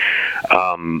life.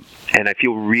 And I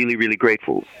feel really, really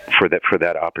grateful for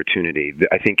that opportunity.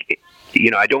 I think,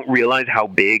 I don't realize how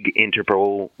big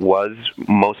Interpol was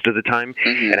most of the time,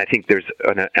 and I think there's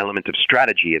an element of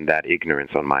strategy in that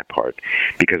ignorance on my part,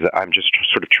 because I'm just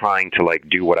sort of trying to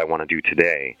do what I want to do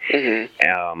today.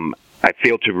 I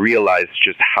failed to realize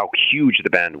just how huge the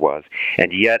band was,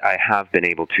 and yet I have been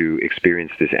able to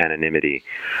experience this anonymity.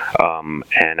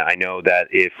 And I know that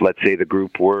if, let's say, the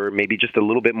group were maybe just a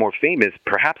little bit more famous,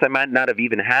 perhaps I might not have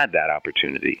even had that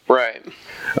opportunity. Right.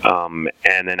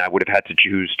 And then I would have had to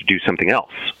choose to do something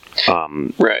else.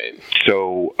 Right.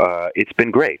 So it's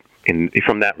been great.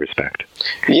 From that respect.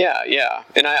 Yeah.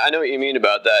 And I know what you mean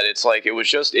about that. It's like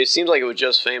it seems like it was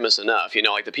just famous enough,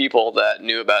 like the people that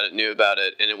knew about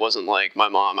it, and it wasn't like my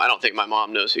mom. I don't think my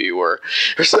mom knows who you were.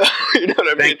 So, you know what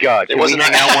I mean? Thank God. Can we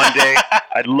hang out one day?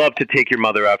 I'd love to take your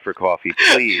mother out for coffee.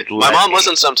 Please. My mom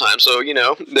listens sometimes, so,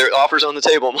 there are offers on the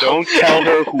table, Mom. Don't tell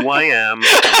her who I am.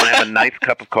 I want to have a nice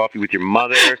cup of coffee with your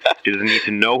mother. She doesn't need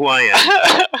to know who I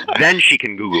am. Then she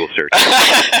can Google search.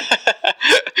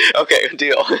 Okay,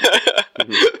 deal.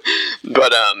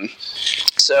 But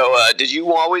so did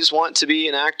you always want to be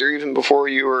an actor even before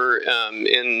you were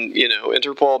in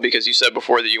Interpol? Because you said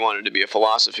before that you wanted to be a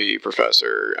philosophy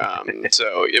professor.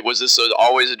 So was this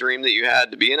always a dream that you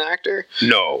had to be an actor?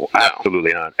 No,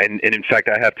 absolutely not. And in fact,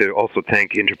 I have to also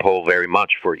thank Interpol very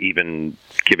much for even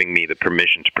giving me the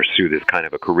permission to pursue this kind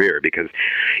of a career, because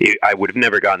I would have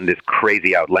never gotten this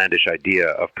crazy, outlandish idea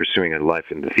of pursuing a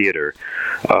life in the theater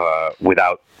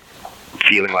without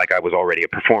feeling like I was already a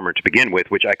performer to begin with,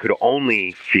 which I could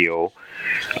only feel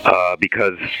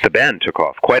because the band took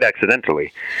off quite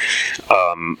accidentally.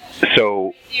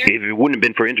 So if it wouldn't have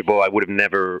been for Interpol, I would have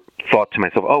never thought to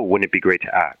myself, oh, wouldn't it be great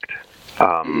to act?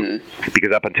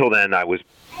 Because up until then, I was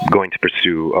going to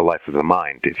pursue a life of the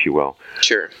mind, if you will.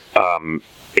 Sure.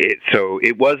 So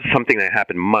it was something that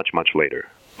happened much, much later.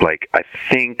 Like, I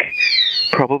think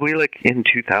probably like in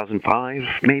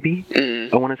 2005, maybe.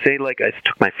 I want to say, like, I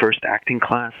took my first acting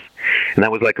class, and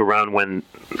that was like around when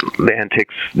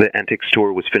the Antics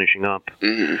tour was finishing up.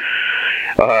 And,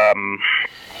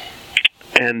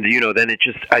 then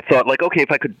I thought, like, okay,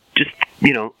 if I could just,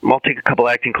 I'll take a couple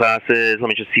acting classes, let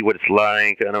me just see what it's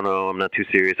like. I don't know, I'm not too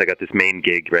serious. I got this main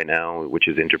gig right now, which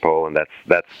is Interpol, and that's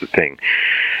the thing.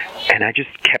 And I just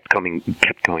kept going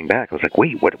back. I was like,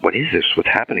 wait, what is this? What's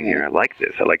happening here? I like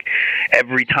this.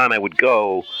 Every time I would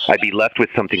go, I'd be left with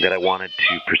something that I wanted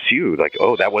to pursue. Like,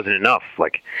 oh, that wasn't enough.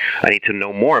 Like, I need to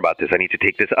know more about this. I need to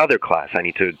take this other class. I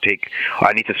need to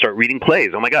start reading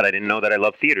plays. Oh my God, I didn't know that I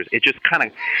love theaters. It just kind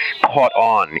of caught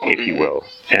on, if you will,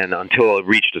 and until it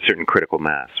reached a certain critical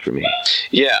mass for me.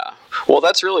 Yeah. Well,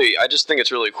 I just think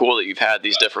it's really cool that you've had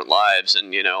these different lives,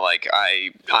 and, like,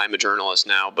 I'm a journalist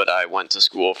now, but I went to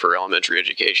school for elementary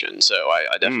education, so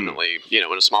I definitely, in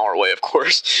a smaller way, of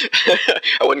course,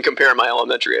 I wouldn't compare my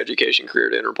elementary education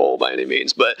career to Interpol by any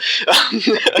means, but,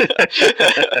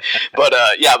 but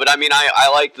I mean, I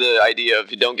like the idea of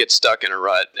you don't get stuck in a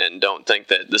rut, and don't think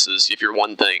that if you're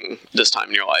one thing this time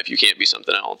in your life, you can't be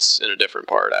something else in a different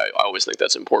part. I always think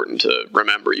that's important to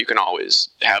remember. You can always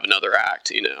have another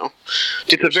act,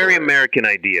 It's a very American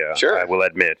idea, sure. I will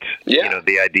admit. Yeah.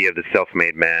 The idea of the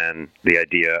self-made man, the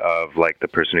idea of, like, the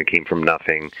person who came from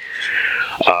nothing.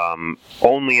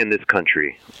 Only in this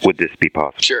country would this be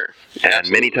possible. Sure. And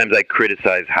Absolutely. many times I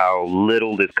criticize how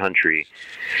little this country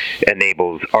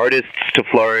enables artists to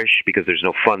flourish because there's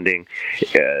no funding.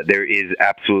 There is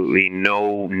absolutely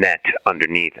no net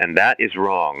underneath, and that is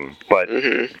wrong. But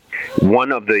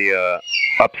one of the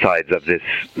upsides of this,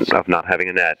 of not having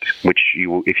a net, which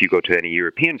if you go to any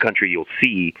European country, you'll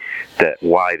see that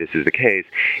why this is the case,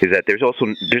 is that there's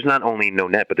not only no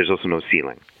net, but there's also no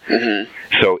ceiling.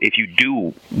 So if you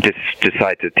do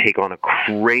decide to take on a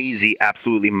crazy,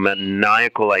 absolutely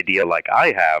maniacal idea like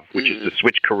I have, which is to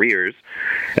switch careers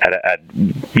at a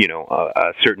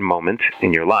certain moment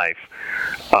in your life,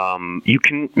 you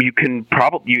can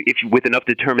probably, if with enough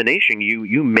determination,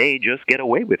 you may just get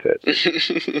away with it.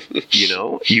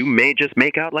 You may just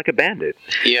make out like a bandit.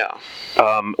 Yeah.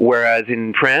 Whereas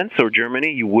in France or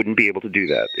Germany, you wouldn't be able to do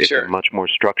that. It's Sure. a much more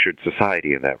structured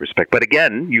society in that respect. But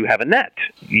again, you have a net.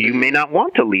 You may not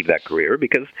want to leave that career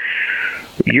because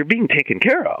you're being taken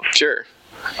care of. Sure.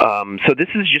 So this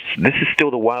is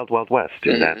still the wild, wild west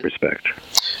in that respect.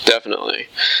 Definitely.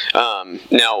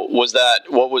 Now,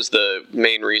 what was the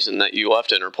main reason that you left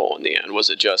Interpol in the end?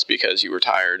 Was it just because you were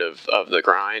tired of the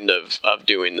grind of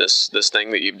doing this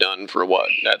thing that you've done for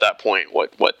at that point,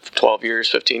 12 years,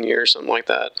 15 years, something like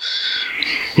that?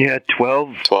 Yeah,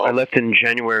 12. I left in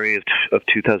January of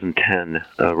 2010,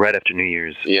 right after New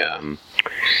Year's. Yeah.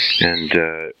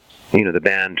 The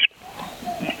band,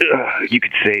 you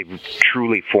could say,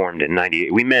 truly formed in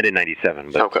 98. We met in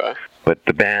 97, but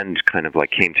the band kind of like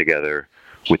came together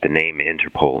with the name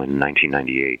Interpol in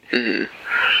 1998.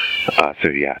 So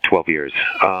yeah, 12 years.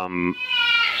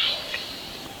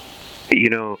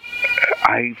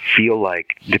 I feel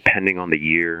like depending on the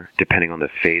year, depending on the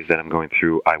phase that I'm going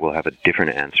through, I will have a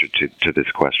different answer to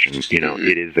this question.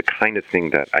 It is the kind of thing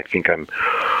that I think I'm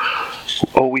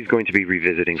always going to be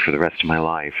revisiting for the rest of my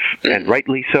life, and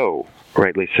rightly so,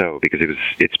 because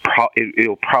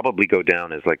it'll probably go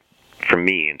down as, like, for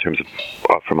me, in terms of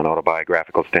from an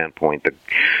autobiographical standpoint,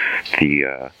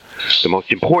 the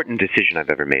most important decision I've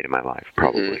ever made in my life,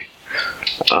 probably.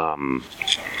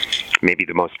 Maybe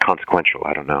the most consequential.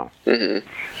 I don't know.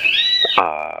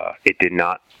 It did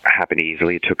not happen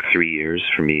easily. It took 3 years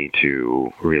for me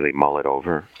to really mull it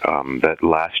over. That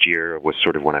last year was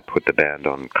sort of when I put the band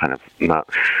on kind of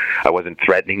I wasn't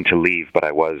threatening to leave, but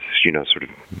I was, sort of,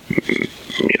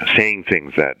 saying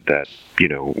things that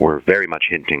were very much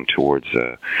hinting towards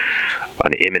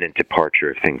an imminent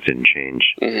departure if things didn't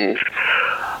change.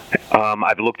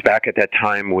 I've looked back at that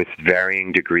time with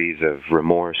varying degrees of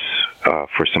remorse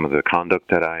for some of the conduct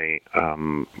that I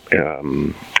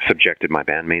subjected my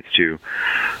bandmates to,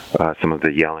 some of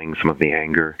the yelling, some of the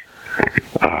anger,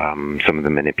 some of the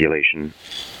manipulation,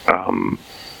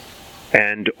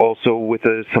 and also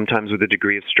sometimes with a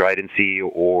degree of stridency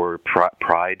or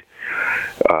pride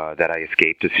that I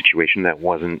escaped a situation that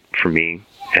wasn't for me,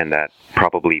 and that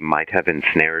probably might have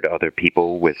ensnared other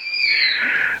people with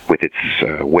its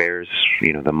wares,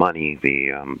 the money,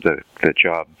 the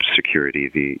job security,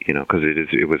 because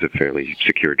it was a fairly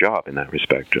secure job in that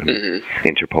respect.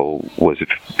 Interpol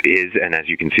is, and as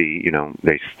you can see,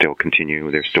 they still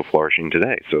continue. They're still flourishing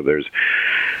today. So there's,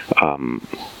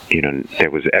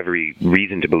 there was every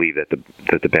reason to believe that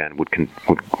the band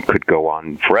could go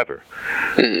on forever.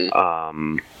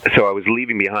 So I was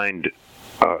leaving behind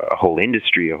a whole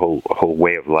industry, a whole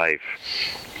way of life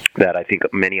that I think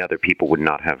many other people would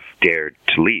not have dared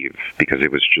to leave, because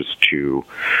it was just too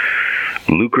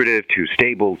lucrative, too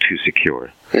stable, too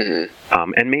secure.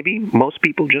 And maybe most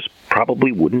people just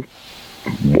probably wouldn't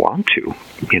want to.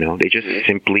 They just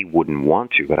simply wouldn't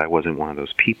want to, but I wasn't one of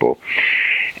those people.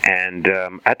 And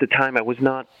at the time,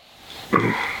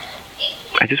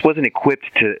 I just wasn't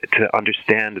equipped to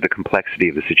understand the complexity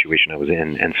of the situation I was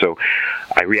in. And so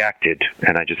I reacted,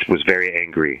 and I just was very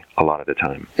angry a lot of the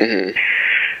time.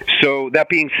 So that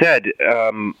being said,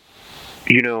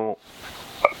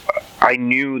 I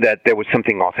knew that there was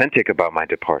something authentic about my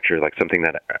departure, like something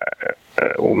that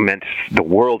meant the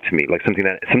world to me, like something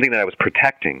that I was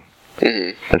protecting.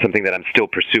 And something that I'm still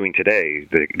pursuing today,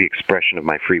 the expression of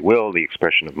my free will, the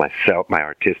expression of myself, my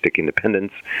artistic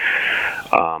independence,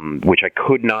 which I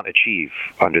could not achieve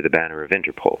under the banner of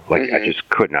Interpol. Like, I just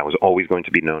couldn't. I was always going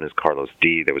to be known as Carlos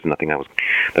D. There was nothing that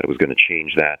was going to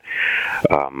change that.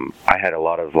 I had a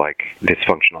lot of, like,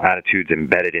 dysfunctional attitudes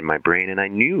embedded in my brain, and I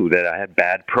knew that I had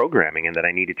bad programming and that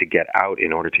I needed to get out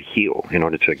in order to heal, in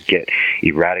order to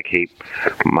eradicate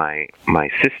my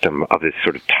system of this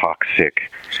sort of toxic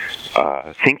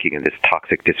thinking and this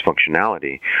toxic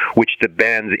dysfunctionality, which the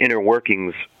band's inner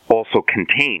workings also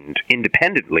contained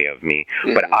independently of me,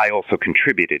 but I also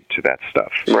contributed to that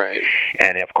stuff. Right.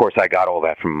 And of course, I got all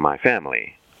that from my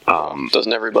family.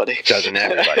 Doesn't everybody?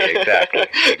 Exactly.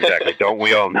 Don't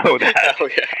we all know that? Oh,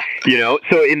 yeah.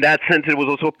 So in that sense, it was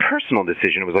also a personal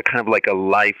decision. It was kind of like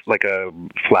a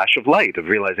flash of light of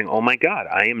realizing, oh my God,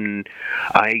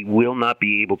 I will not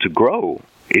be able to grow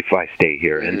if I stay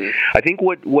here. And I think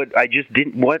what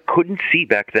couldn't see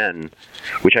back then,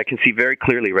 which I can see very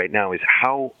clearly right now, is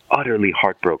how utterly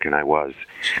heartbroken I was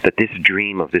that this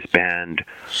dream of this band,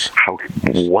 how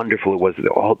wonderful it was,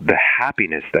 all the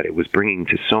happiness that it was bringing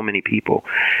to so many people,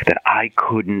 that I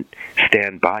couldn't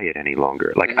stand by it any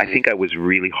longer. Like, I think I was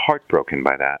really heartbroken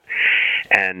by that.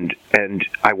 And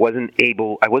I wasn't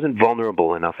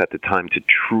vulnerable enough at the time to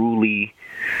truly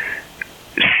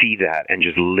see that and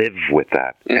just live with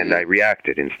that. And I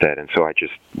reacted instead, and so I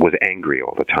just was angry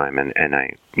all the time, and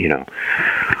I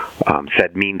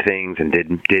said mean things and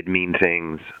did mean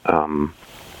things.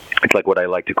 It's like what I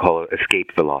like to call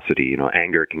escape velocity.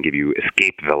 Anger can give you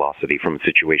escape velocity from a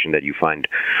situation that you find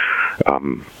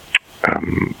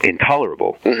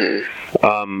intolerable.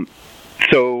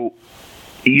 So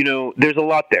there's a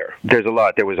lot there. There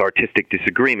was artistic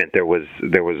disagreement. There was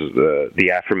the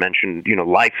aforementioned,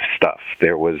 life stuff.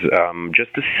 There was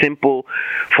just a simple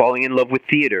falling in love with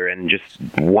theater, and just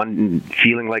one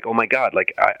feeling like, oh my God,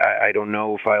 like I don't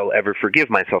know if I'll ever forgive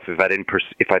myself if I didn't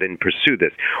pursue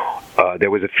this.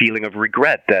 There was a feeling of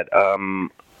regret that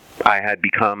I had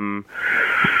become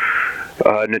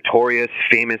notorious,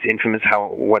 famous, infamous,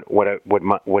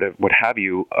 what have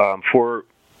you, for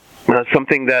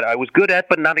something that I was good at,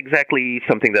 but not exactly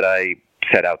something that I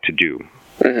set out to do.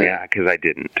 Mm-hmm. Yeah, because I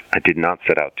didn't. I did not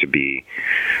set out to be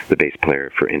the bass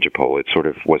player for Interpol. It sort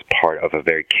of was part of a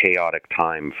very chaotic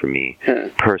time for me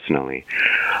personally.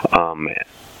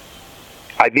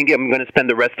 I think I'm going to spend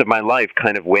the rest of my life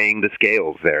kind of weighing the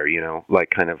scales there,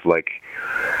 like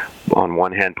on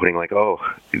one hand putting like, oh,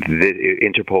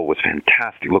 Interpol was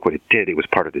fantastic. Look what it did. It was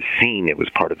part of this scene. It was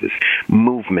part of this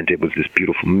movement. It was this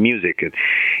beautiful music.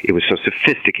 It was so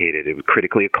sophisticated. It was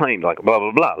critically acclaimed, like blah,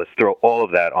 blah, blah. Let's throw all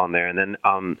of that on there. And then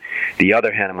on the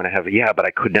other hand, I'm going to have, but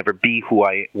I could never be who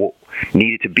I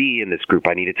needed to be in this group.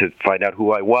 I needed to find out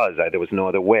who I was. There was no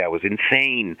other way. I was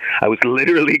insane. I was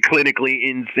literally clinically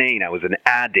insane. I was an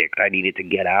addict. I needed to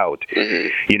get out.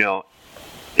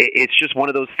 It's just one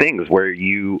of those things where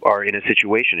you are in a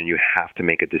situation and you have to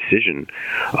make a decision.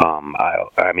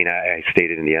 I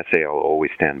stated in the essay, I'll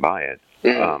always stand by it.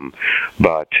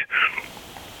 But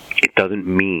it doesn't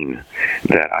mean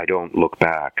that I don't look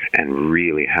back and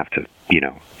really have to,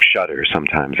 shudder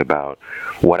sometimes about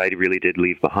what I really did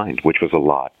leave behind, which was a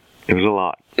lot. It was a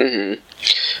lot. Mm-hmm.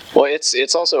 Well,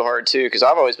 it's also hard too, because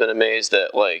I've always been amazed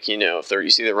that, like, if you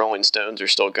see the Rolling Stones are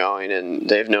still going and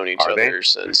they've known each other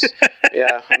since.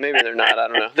 Yeah, maybe they're not. I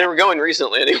don't know. They were going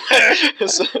recently anyway,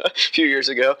 a few years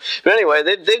ago. But anyway,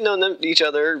 they've known each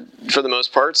other for the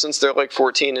most part since they're like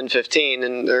 14 and 15,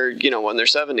 and they're in their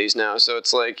 70s now. So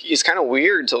it's like it's kind of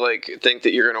weird to like think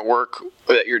that you're going to work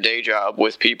at your day job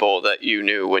with people that you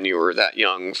knew when you were that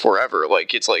young forever.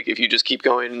 Like it's like if you just keep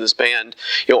going in this band,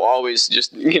 you'll always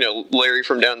just Larry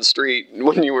from down the street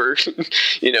when you were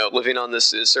living on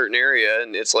this certain area,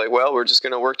 and it's like, well, we're just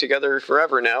going to work together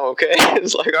forever now. Okay.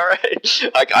 It's like, all right.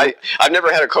 Like I've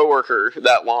never had a coworker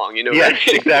that long, Yes,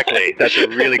 exactly. That's a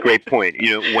really great point.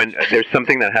 When there's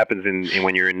something that happens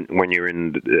when you're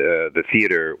in the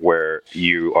theater where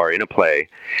you are in a play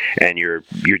and you're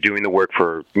doing the work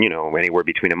for anywhere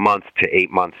between a month to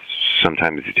 8 months,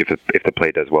 sometimes if the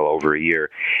play does well, over a year,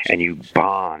 and you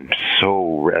bond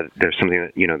there's something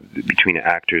that between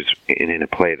actors in a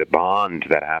play, the bond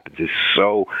that happens is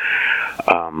so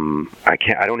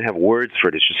I don't have words for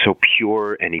it. It's just so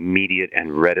pure and immediate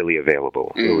and readily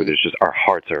available. There's just, our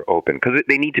hearts are open because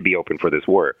they need to be open for this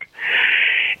work,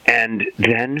 and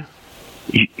then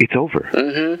it's over.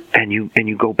 Mm-hmm. and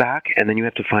you go back, and then you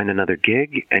have to find another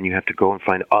gig, and you have to go and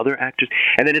find other actors,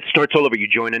 and then it starts all over. You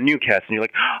join a new cast, and you're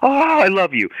like, oh, I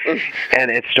love you,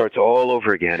 and it starts all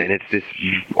over again, and it's this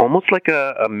almost like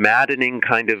a maddening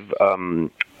kind of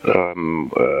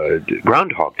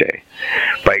Groundhog Day,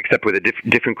 right? Except with a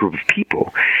different group of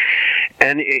people.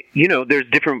 And there's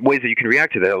different ways that you can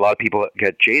react to that. A lot of people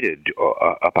get jaded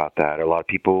about that. A lot of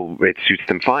people, it suits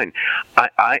them fine.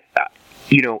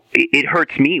 It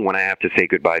hurts me when I have to say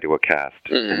goodbye to a cast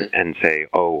and say,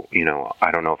 oh,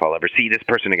 I don't know if I'll ever see this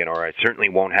person again, or I certainly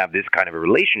won't have this kind of a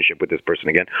relationship with this person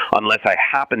again unless I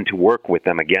happen to work with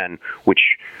them again,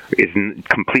 which is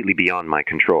completely beyond my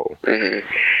control.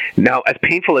 Mm-hmm. Now, as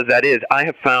painful as that is, I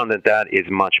have found that is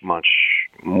much, much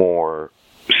more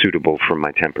suitable for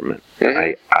my temperament.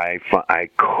 Mm-hmm. I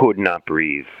could not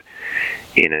breathe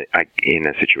in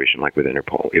a situation like with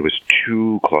Interpol. It was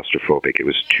too claustrophobic. It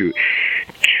was too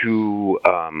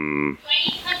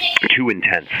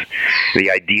intense.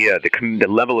 The idea, the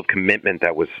level of commitment that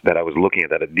I was looking at,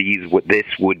 that this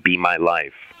would be my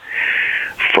life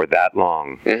for that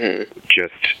long. Mm-hmm.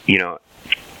 Just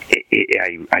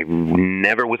I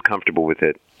never was comfortable with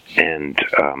it. And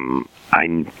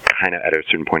I kind of, at a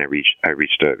certain point, I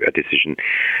reached a decision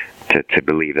to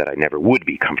believe that I never would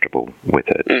be comfortable with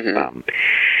it. Mm-hmm.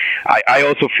 I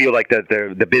also feel like that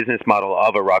the business model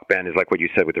of a rock band is like what you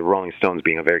said, with the Rolling Stones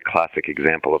being a very classic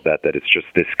example of that it's just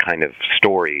this kind of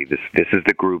story. This is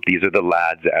the group, these are the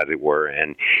lads, as it were,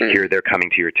 and here they're coming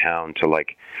to your town to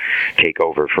like take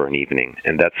over for an evening.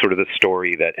 And that's sort of the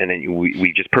story and then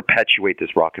we just perpetuate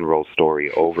this rock and roll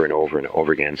story over and over and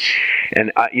over again.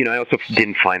 And I also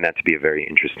didn't find that to be a very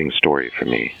interesting story for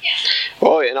me.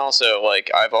 Well, and also,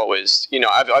 like, I've always,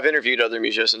 I've interviewed other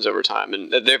musicians over time,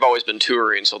 and they've always been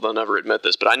touring, so they'll never admit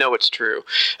this, but I know it's true,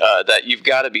 that you've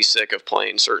got to be sick of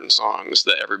playing certain songs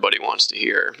that everybody wants to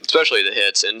hear, especially the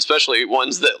hits, and especially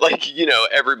ones that, like,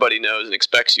 everybody knows and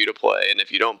expects you to play, and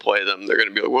if you don't play them, they're going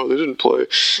to be like, well, they didn't play,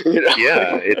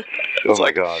 Yeah, it's oh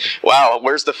my God. Wow,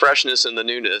 where's the freshness and the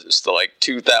newness? It's the, like,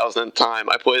 2000th time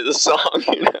I play this song,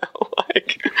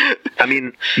 like... I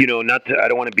mean, I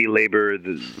don't want to belabor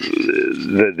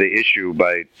the issue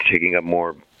by taking up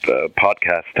more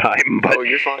podcast time, but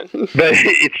you're fine. But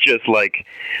it's just like,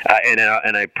 and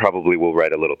I probably will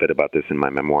write a little bit about this in my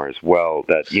memoir as well.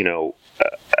 That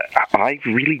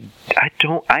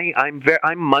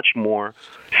I'm much more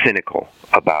cynical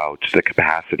about the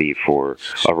capacity for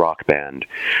a rock band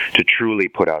to truly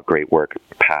put out great work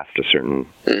past a certain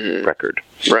record.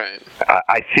 Right.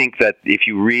 I think that if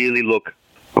you really look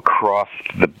across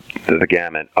the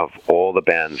gamut of all the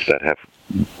bands that have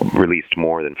released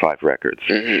more than 5 records,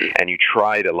 and you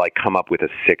try to come up with a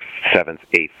 6th, 7th,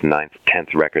 8th, 9th,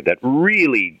 10th record that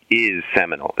really is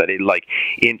seminal, that it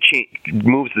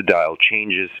moves the dial,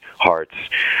 changes hearts,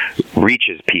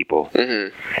 reaches people.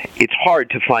 It's hard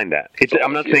to find that.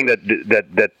 I'm not saying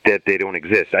that they don't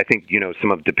exist. I think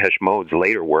some of Depeche Mode's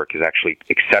later work is actually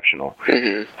exceptional,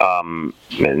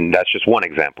 and that's just one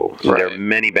example. Right. There are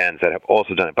many bands that have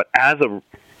also done it, but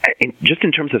just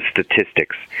in terms of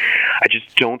statistics, I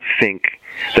just don't think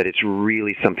that it's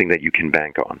really something that you can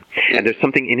bank on. And there's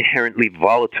something inherently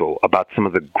volatile about some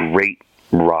of the great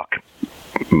rock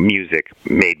music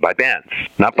made by bands,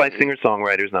 not by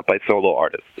singer-songwriters, not by solo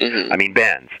artists. I mean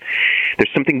bands.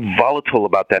 There's something volatile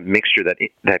about that mixture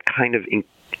that kind of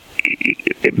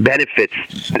it benefits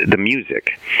the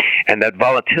music, and that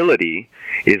volatility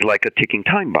is like a ticking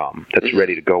time bomb that's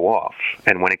ready to go off,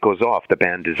 and when it goes off, the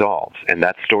band dissolves. And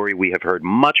that story we have heard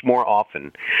much more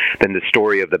often than the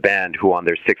story of the band who on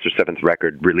their 6th or 7th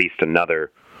record released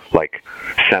another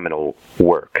seminal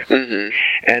work.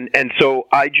 And so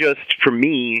for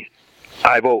me,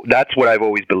 that's what I've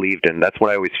always believed in. That's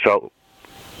what I always felt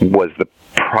was the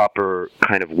proper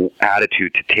kind of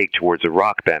attitude to take towards a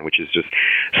rock band, which is just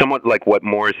somewhat like what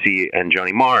Morrissey and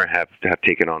Johnny Marr have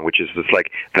taken on, which is just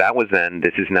that was then,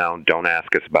 this is now, don't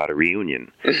ask us about a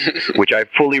reunion, which I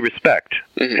fully respect.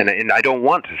 And I don't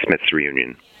want a Smiths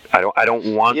reunion. I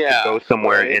don't want to go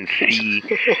somewhere and see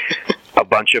a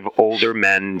bunch of older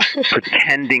men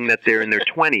pretending that they're in their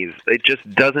 20s. It just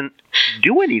doesn't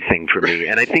do anything for me.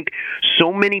 And I think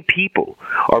so many people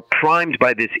are primed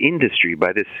by this industry,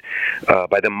 by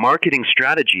the marketing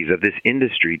strategies of this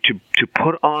industry to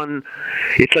put on.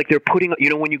 It's like they're putting.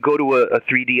 When you go to a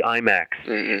 3D IMAX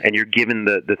and you're given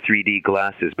the 3D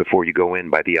glasses before you go in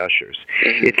by the ushers.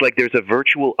 It's like there's a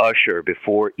virtual usher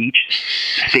before each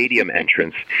stadium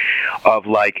entrance of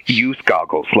youth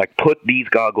goggles. Put these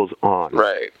goggles on.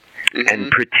 Right. And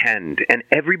pretend. And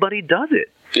everybody does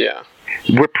it. Yeah.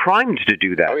 We're primed to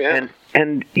do that. Oh, yeah.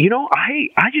 And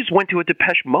I just went to a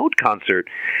Depeche Mode concert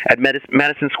at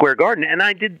Madison Square Garden, and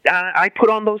I put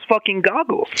on those fucking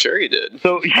goggles. Sure you did.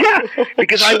 So, yeah,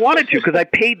 because I wanted to, because I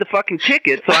paid the fucking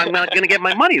ticket, so I'm not going to get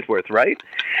my money's worth, right?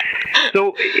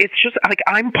 So it's just,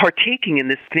 I'm partaking in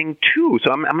this thing, too.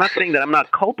 So I'm not saying that I'm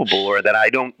not culpable or that I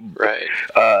don't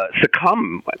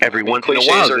succumb every once in a while.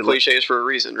 Cliches are cliches for a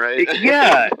reason, right?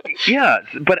 Yeah.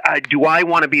 But do I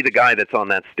want to be the guy that's on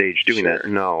that stage doing that?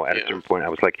 No. At a certain point, I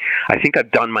was like, I think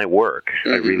I've done my work.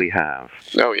 I really have.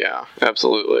 Oh, yeah,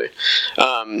 absolutely.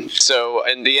 So,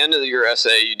 in the end of your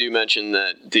essay, you do mention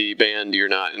that the band you're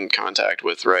not in contact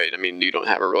with, right? I mean, you don't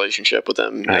have a relationship with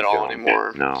them at all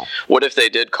anymore. No. What if they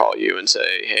did call you and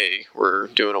say, hey, we're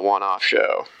doing a one-off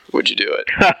show? Would you do it?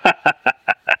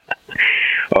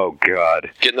 Oh,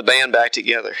 God. Getting the band back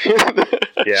together.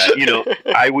 Yeah,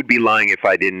 I would be lying if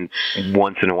I didn't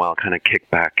once in a while kind of kick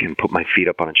back and put my feet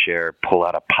up on a chair, pull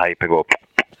out a pipe and go,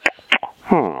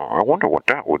 I wonder what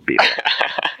that would be like.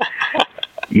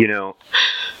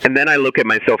 And then I look at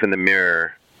myself in the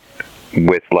mirror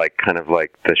with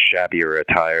the shabbier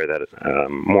attire, that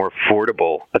more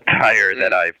affordable attire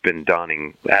that I've been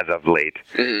donning as of late.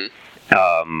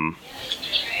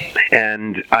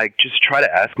 And I just try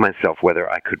to ask myself whether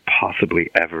I could possibly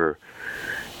ever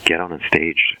get on a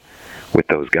stage with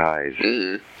those guys.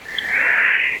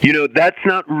 That's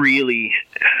not really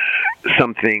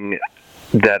something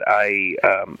that I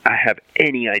have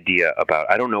any idea about.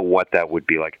 I don't know what that would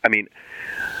be like. I mean,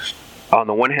 on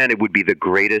the one hand, it would be the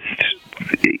greatest.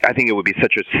 I think it would be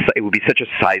such a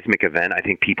seismic event. I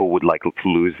think people would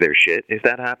lose their shit if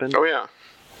that happened. Oh yeah.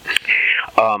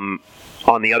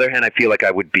 On the other hand, I feel like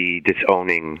I would be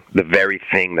disowning the very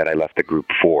thing that I left the group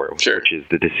for, which is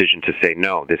the decision to say,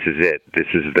 no, this is it. This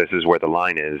is where the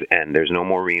line is, and there's no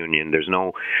more reunion.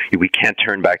 We can't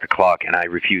turn back the clock, and I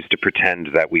refuse to pretend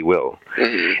that we will.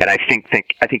 And I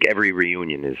think every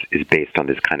reunion is based on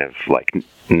this kind of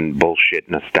bullshit,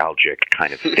 nostalgic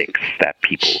kind of fix that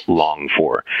people long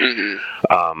for.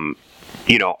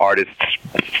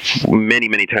 Artists many,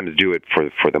 many times do it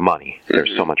for the money.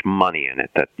 There's so much money in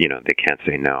it that, they can't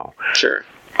say no. Sure.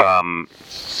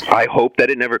 I hope that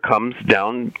it never comes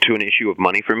down to an issue of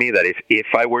money for me, that if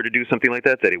I were to do something like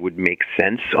that it would make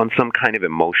sense on some kind of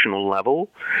emotional level,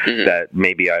 that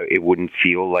maybe it wouldn't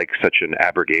feel like such an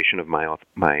abrogation of my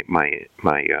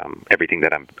everything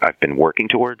that I've been working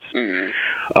towards.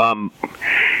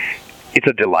 It's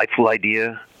a delightful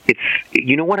idea. It's,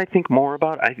 you know what I think more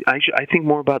about? I think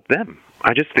more about them.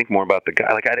 I just think more about the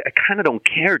guy. Like, I kind of don't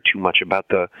care too much about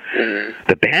the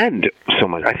band so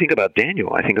much. I think about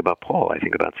Daniel. I think about Paul. I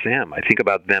think about Sam. I think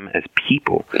about them as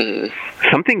people.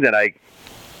 Something that I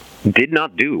did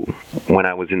not do when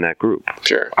I was in that group.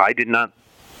 Sure. I did not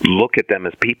look at them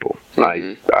as people.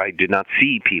 I did not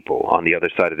see people on the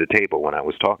other side of the table when I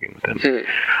was talking with them.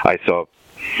 I saw,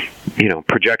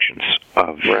 projections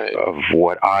of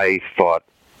what I thought,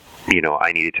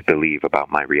 I needed to believe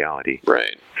about my reality.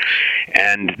 Right.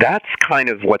 And that's kind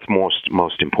of what's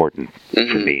most important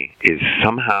for me, is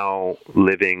somehow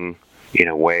living in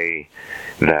a way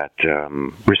that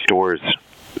restores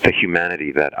the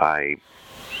humanity that I,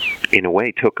 in a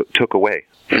way, took away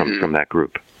from that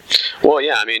group. Well,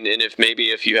 yeah, I mean, and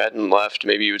if you hadn't left,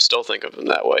 maybe you would still think of them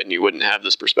that way, and you wouldn't have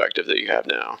this perspective that you have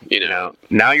now.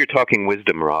 Now you're talking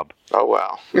wisdom, Rob. Oh,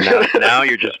 wow. now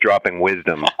you're just dropping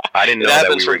wisdom. I didn't know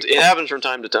it happens from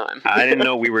time to time. I didn't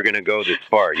know we were going to go this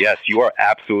far. Yes, you are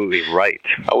absolutely right.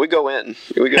 Oh, we go in.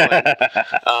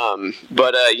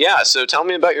 So tell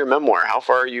me about your memoir. How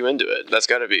far are you into it? That's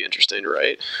got to be interesting,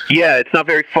 right? Yeah, it's not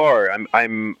very far. I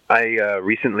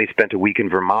recently spent a week in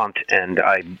Vermont, and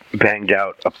I banged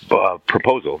out a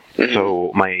proposal.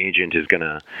 So my agent is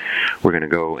we're gonna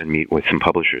go and meet with some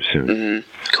publishers soon.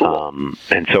 Cool.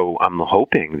 And so I'm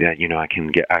hoping that I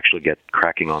can actually get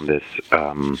cracking on this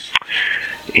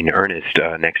in earnest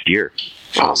next year.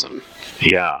 Awesome.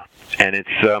 Yeah. And it's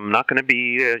not going to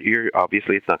be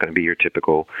it's not going to be your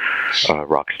typical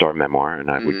rock star memoir, and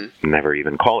I would never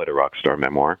even call it a rock star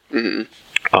memoir. It's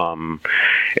going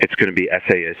to be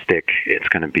essayistic. It's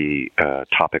going to be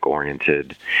topic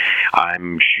oriented.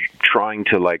 I'm trying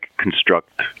to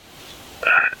construct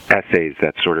essays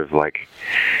that sort of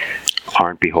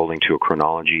aren't beholden to a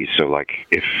chronology. So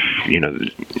if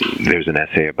there's an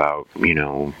essay about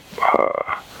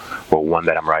one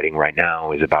that I'm writing right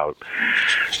now is about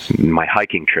my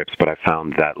hiking trips, but I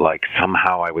found that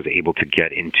somehow I was able to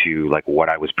get into what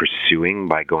I was pursuing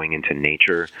by going into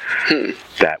nature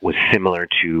that was similar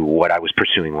to what I was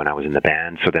pursuing when I was in the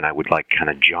band. So then I would kind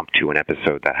of jump to an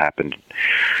episode that happened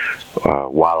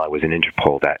while I was in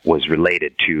Interpol that was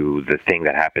related to the thing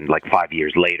that happened 5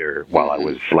 years later while I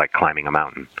was climbing a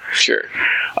mountain. Sure.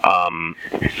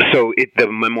 So the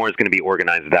memoir is going to be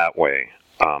organized that way.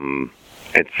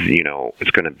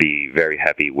 It's going to be very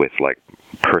heavy with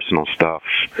personal stuff.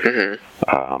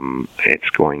 It's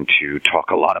going to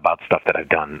talk a lot about stuff that I've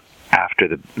done after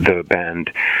the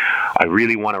band. I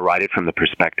really want to write it from the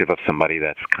perspective of somebody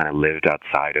that's kind of lived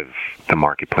outside of the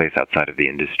marketplace, outside of the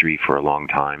industry for a long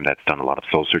time, that's done a lot of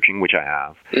soul searching, which I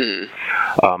have.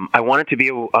 I want it to be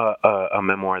a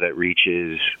memoir that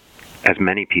reaches as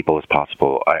many people as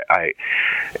possible. I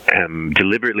am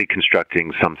deliberately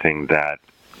constructing something that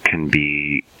can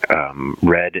be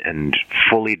read and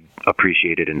fully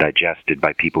appreciated and digested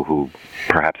by people who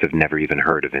perhaps have never even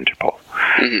heard of Interpol.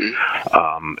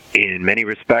 In many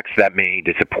respects, that may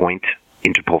disappoint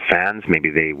Interpol fans.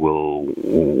 Maybe they will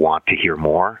want to hear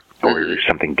more, or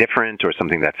something different, or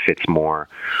something that fits more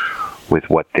with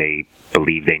what they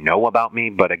believe they know about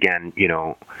me. But again,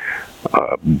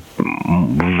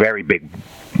 very big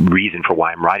reason for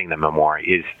why I'm writing the memoir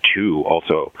is to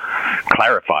also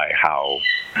clarify how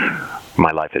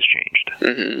my life has changed.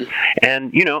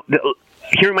 And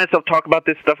hearing myself talk about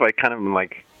this stuff, I kind of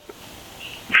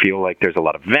feel like there's a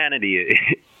lot of vanity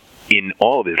in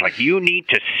all of this. You need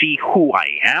to see who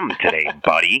I am today,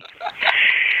 buddy.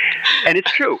 And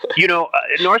it's true.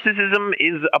 Narcissism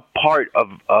is a part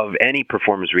of any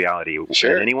performer's reality.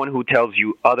 Sure. And anyone who tells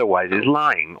you otherwise is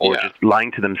lying, or just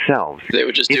lying to themselves. They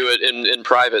would just do it in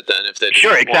private then if they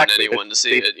didn't want anyone to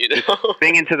see it.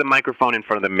 Sing into the microphone in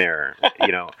front of the mirror.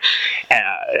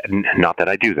 Not that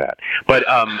I do that, but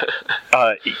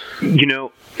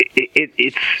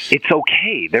it's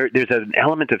okay. There's an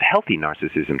element of healthy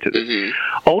narcissism to this.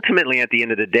 Ultimately, at the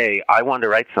end of the day, I want to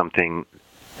write something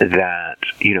that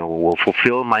will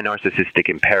fulfill my narcissistic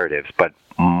imperatives, but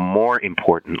more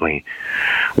importantly,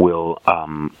 will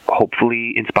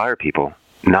hopefully inspire people.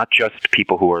 Not just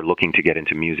people who are looking to get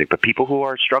into music, but people who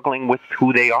are struggling with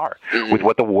who they are, with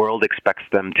what the world expects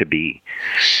them to be.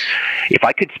 If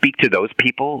I could speak to those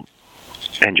people,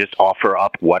 just offer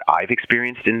up what I've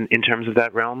experienced in terms of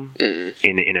that realm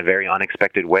in a very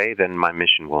unexpected way, then my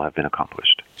mission will have been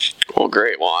accomplished. Well,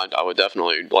 great. Well, I would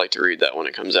definitely like to read that when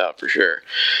it comes out for sure.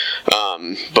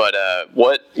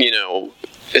 What,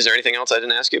 is there anything else I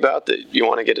didn't ask you about that you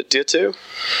want to get to?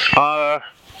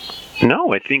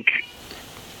 No, I think,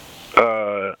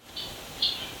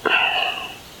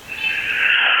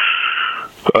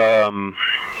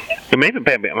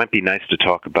 it might be nice to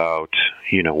talk about,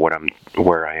 where I'm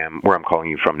calling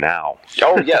you from now.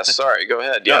 Oh yes, sorry. Go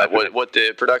ahead. Yeah, No, what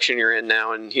the production you're in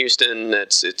now in Houston?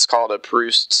 It's called a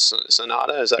Proust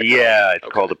Sonata. Is that correct? Yeah, it's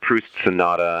called a Proust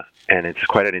Sonata, and it's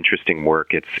quite an interesting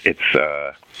work.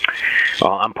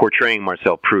 I'm portraying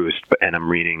Marcel Proust, and I'm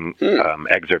reading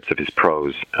excerpts of his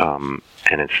prose, and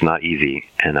it's not easy,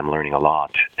 and I'm learning a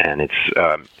lot. And it's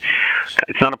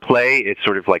not a play; it's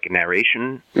sort of like a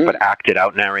narration, but acted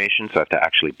out narration. So I have to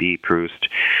actually be Proust,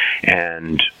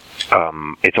 and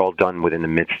it's all done within the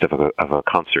midst of a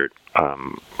concert,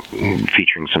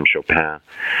 featuring some Chopin,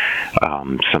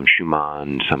 some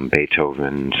Schumann, some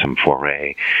Beethoven, some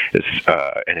Fauré,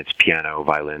 and it's piano,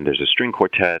 violin. There's a string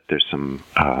quartet. There's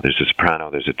a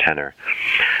soprano. There's a tenor.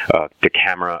 The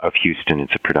Camera of Houston,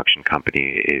 it's a production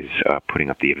company, is putting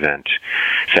up the event.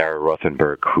 Sarah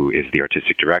Rothenberg, who is the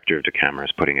artistic director of the Camera,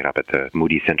 is putting it up at the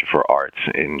Moody Center for Arts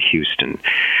in Houston.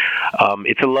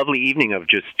 It's a lovely evening of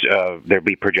just there'll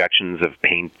be projections of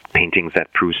paintings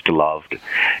that Proust loved.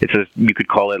 You could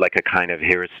call it like a kind of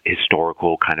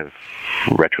historical kind of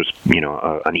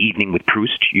an evening with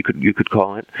Proust. You could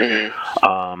call it.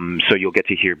 Mm-hmm. So you'll get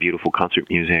to hear beautiful concert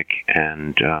music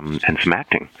and some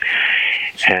acting,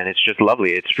 and it's just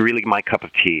lovely. It's really my cup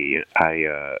of tea.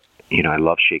 I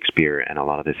love Shakespeare, and a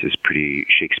lot of this is pretty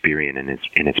Shakespearean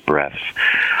in its breadth.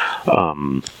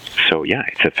 So yeah,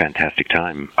 it's a fantastic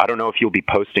time. I don't know if you'll be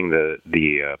posting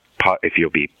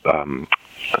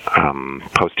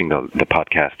posting the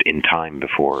podcast in time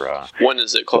before. When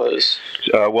does it close?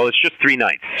 Well, it's just 3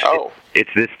 nights. Oh. It's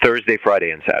this Thursday,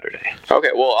 Friday, and Saturday.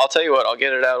 Okay, well, I'll tell you what. I'll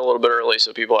get it out a little bit early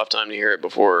so people have time to hear it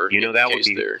before.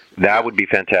 That would be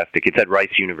fantastic. It's at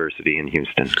Rice University in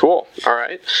Houston. Cool. All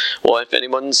right. Well, if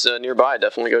anyone's nearby,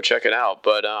 definitely go check it out.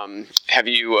 But have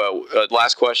you?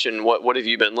 Last question. What have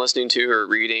you been listening to or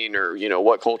reading, or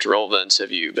what cultural events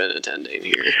have you been attending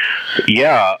here?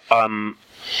 Yeah.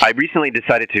 I recently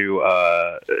decided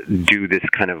to do this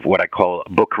kind of what I call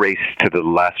book race to the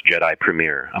Last Jedi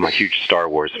premiere. I'm a huge Star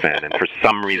Wars fan, and for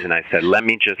some reason I said, let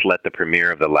me just let the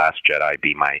premiere of The Last Jedi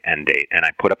be my end date. And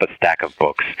I put up a stack of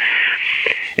books,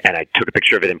 and I took a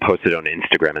picture of it and posted it on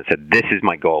Instagram and said, this is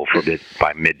my goal for this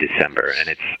by mid-December. And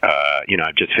it's,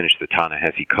 I've just finished the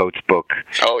Ta-Nehisi Coates book.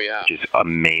 Oh, yeah. Which is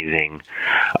amazing.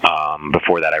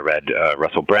 Before that, I read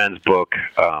Russell Brand's book.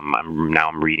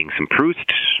 I'm reading some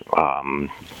Proust.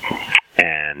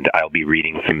 And I'll be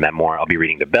reading some memoir. I'll be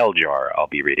reading The Bell Jar. I'll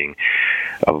be reading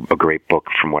a great book,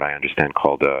 from what I understand,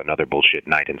 called Another Bullshit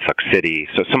Night in Suck City.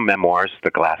 So some memoirs,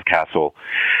 The Glass Castle.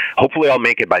 Hopefully I'll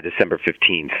make it by December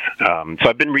 15th. So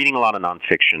I've been reading a lot of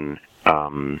nonfiction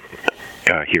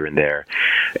here and there.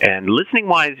 And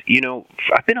listening-wise,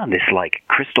 I've been on this,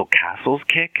 Crystal Castles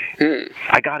kick.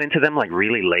 I got into them,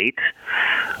 really late.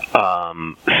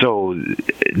 So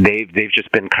they've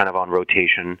just been kind of on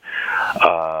rotation.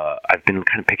 I've been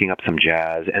kind of picking up some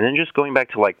jazz, and then just going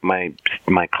back to, my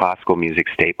classical music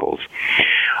staples.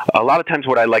 A lot of times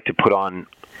what I like to put on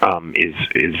is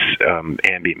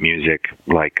ambient music,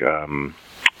 like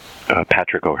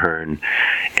Patrick O'Hearn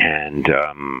and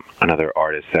another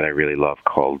artist that I really love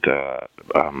called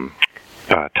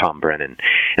Tom Brennan.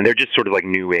 And they're just sort of like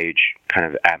new age kind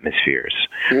of atmospheres,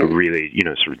 but really,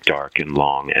 sort of dark and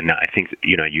long. And I think,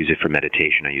 I use it for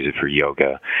meditation, I use it for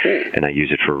yoga, and I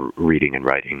use it for reading and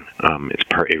writing. It's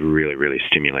really, really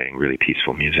stimulating, really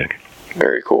peaceful music.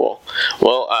 Very cool.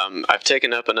 Well, I've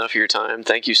taken up enough of your time.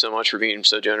 Thank you so much for being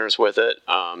so generous with it.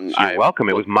 You're welcome.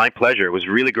 It was my pleasure. It was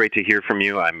really great to hear from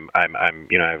you. I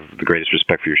have the greatest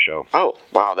respect for your show. Oh,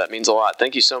 wow, that means a lot.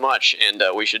 Thank you so much, and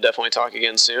we should definitely talk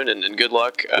again soon. And good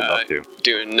luck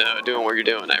doing what you're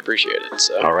doing. I appreciate it.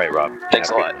 So. All right, Rob. Thanks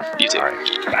a lot. You too. All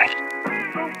right. Bye.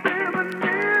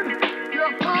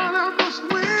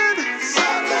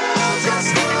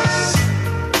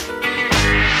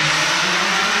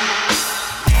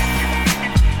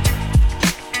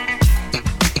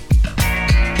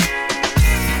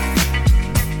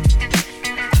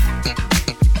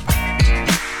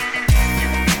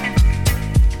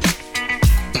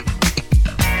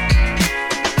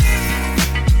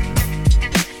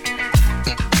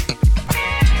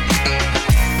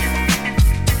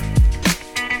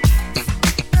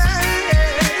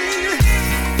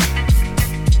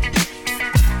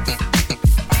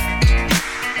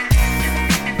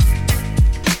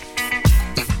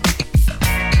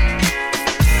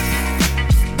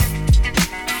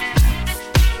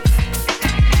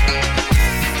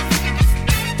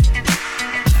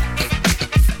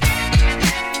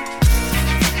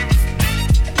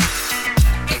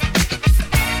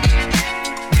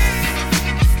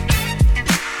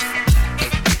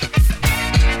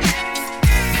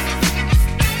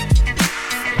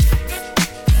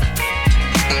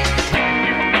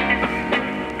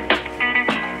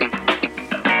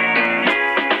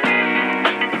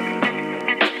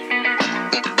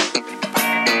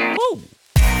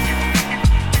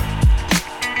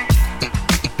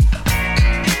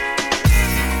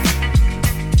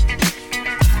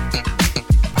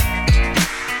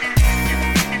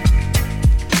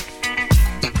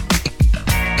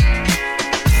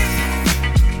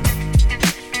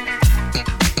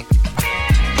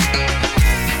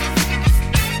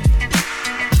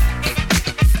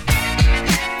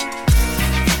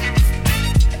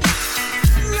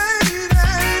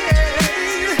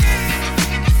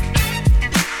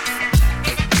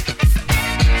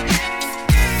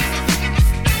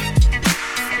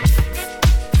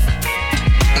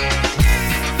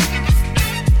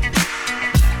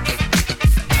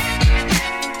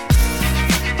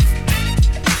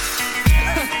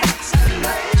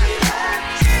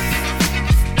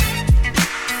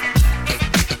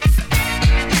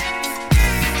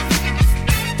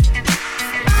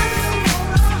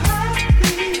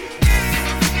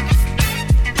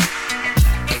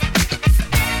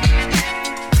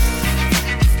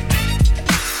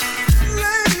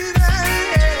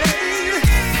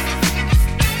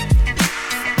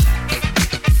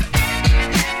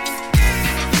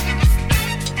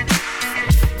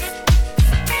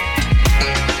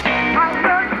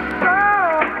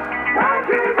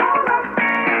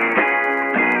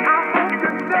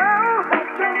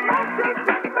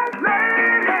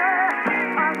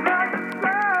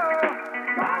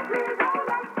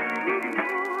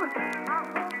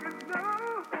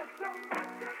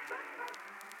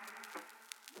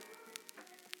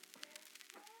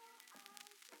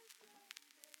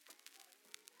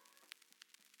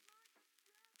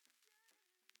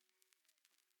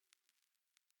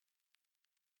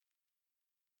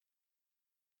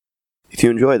 If you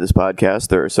enjoy this podcast,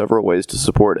 there are several ways to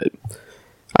support it.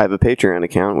 I have a Patreon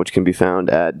account, which can be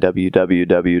found at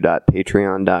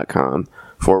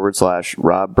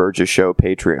www.patreon.com/Rob Burgess Show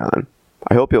Patreon.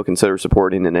 I hope you'll consider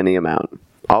supporting in any amount.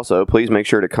 Also, please make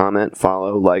sure to comment,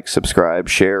 follow, like, subscribe,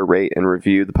 share, rate, and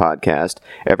review the podcast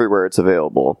everywhere it's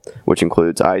available, which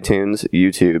includes iTunes,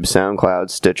 YouTube, SoundCloud,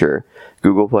 Stitcher,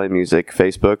 Google Play Music,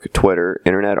 Facebook, Twitter,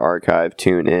 Internet Archive,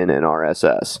 TuneIn, and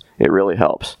RSS. It really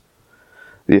helps.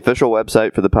 The official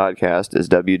website for the podcast is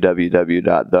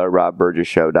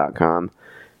www.therobburgesshow.com.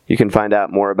 You can find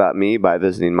out more about me by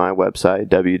visiting my website,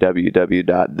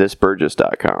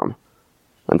 www.thisburgess.com.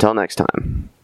 Until next time.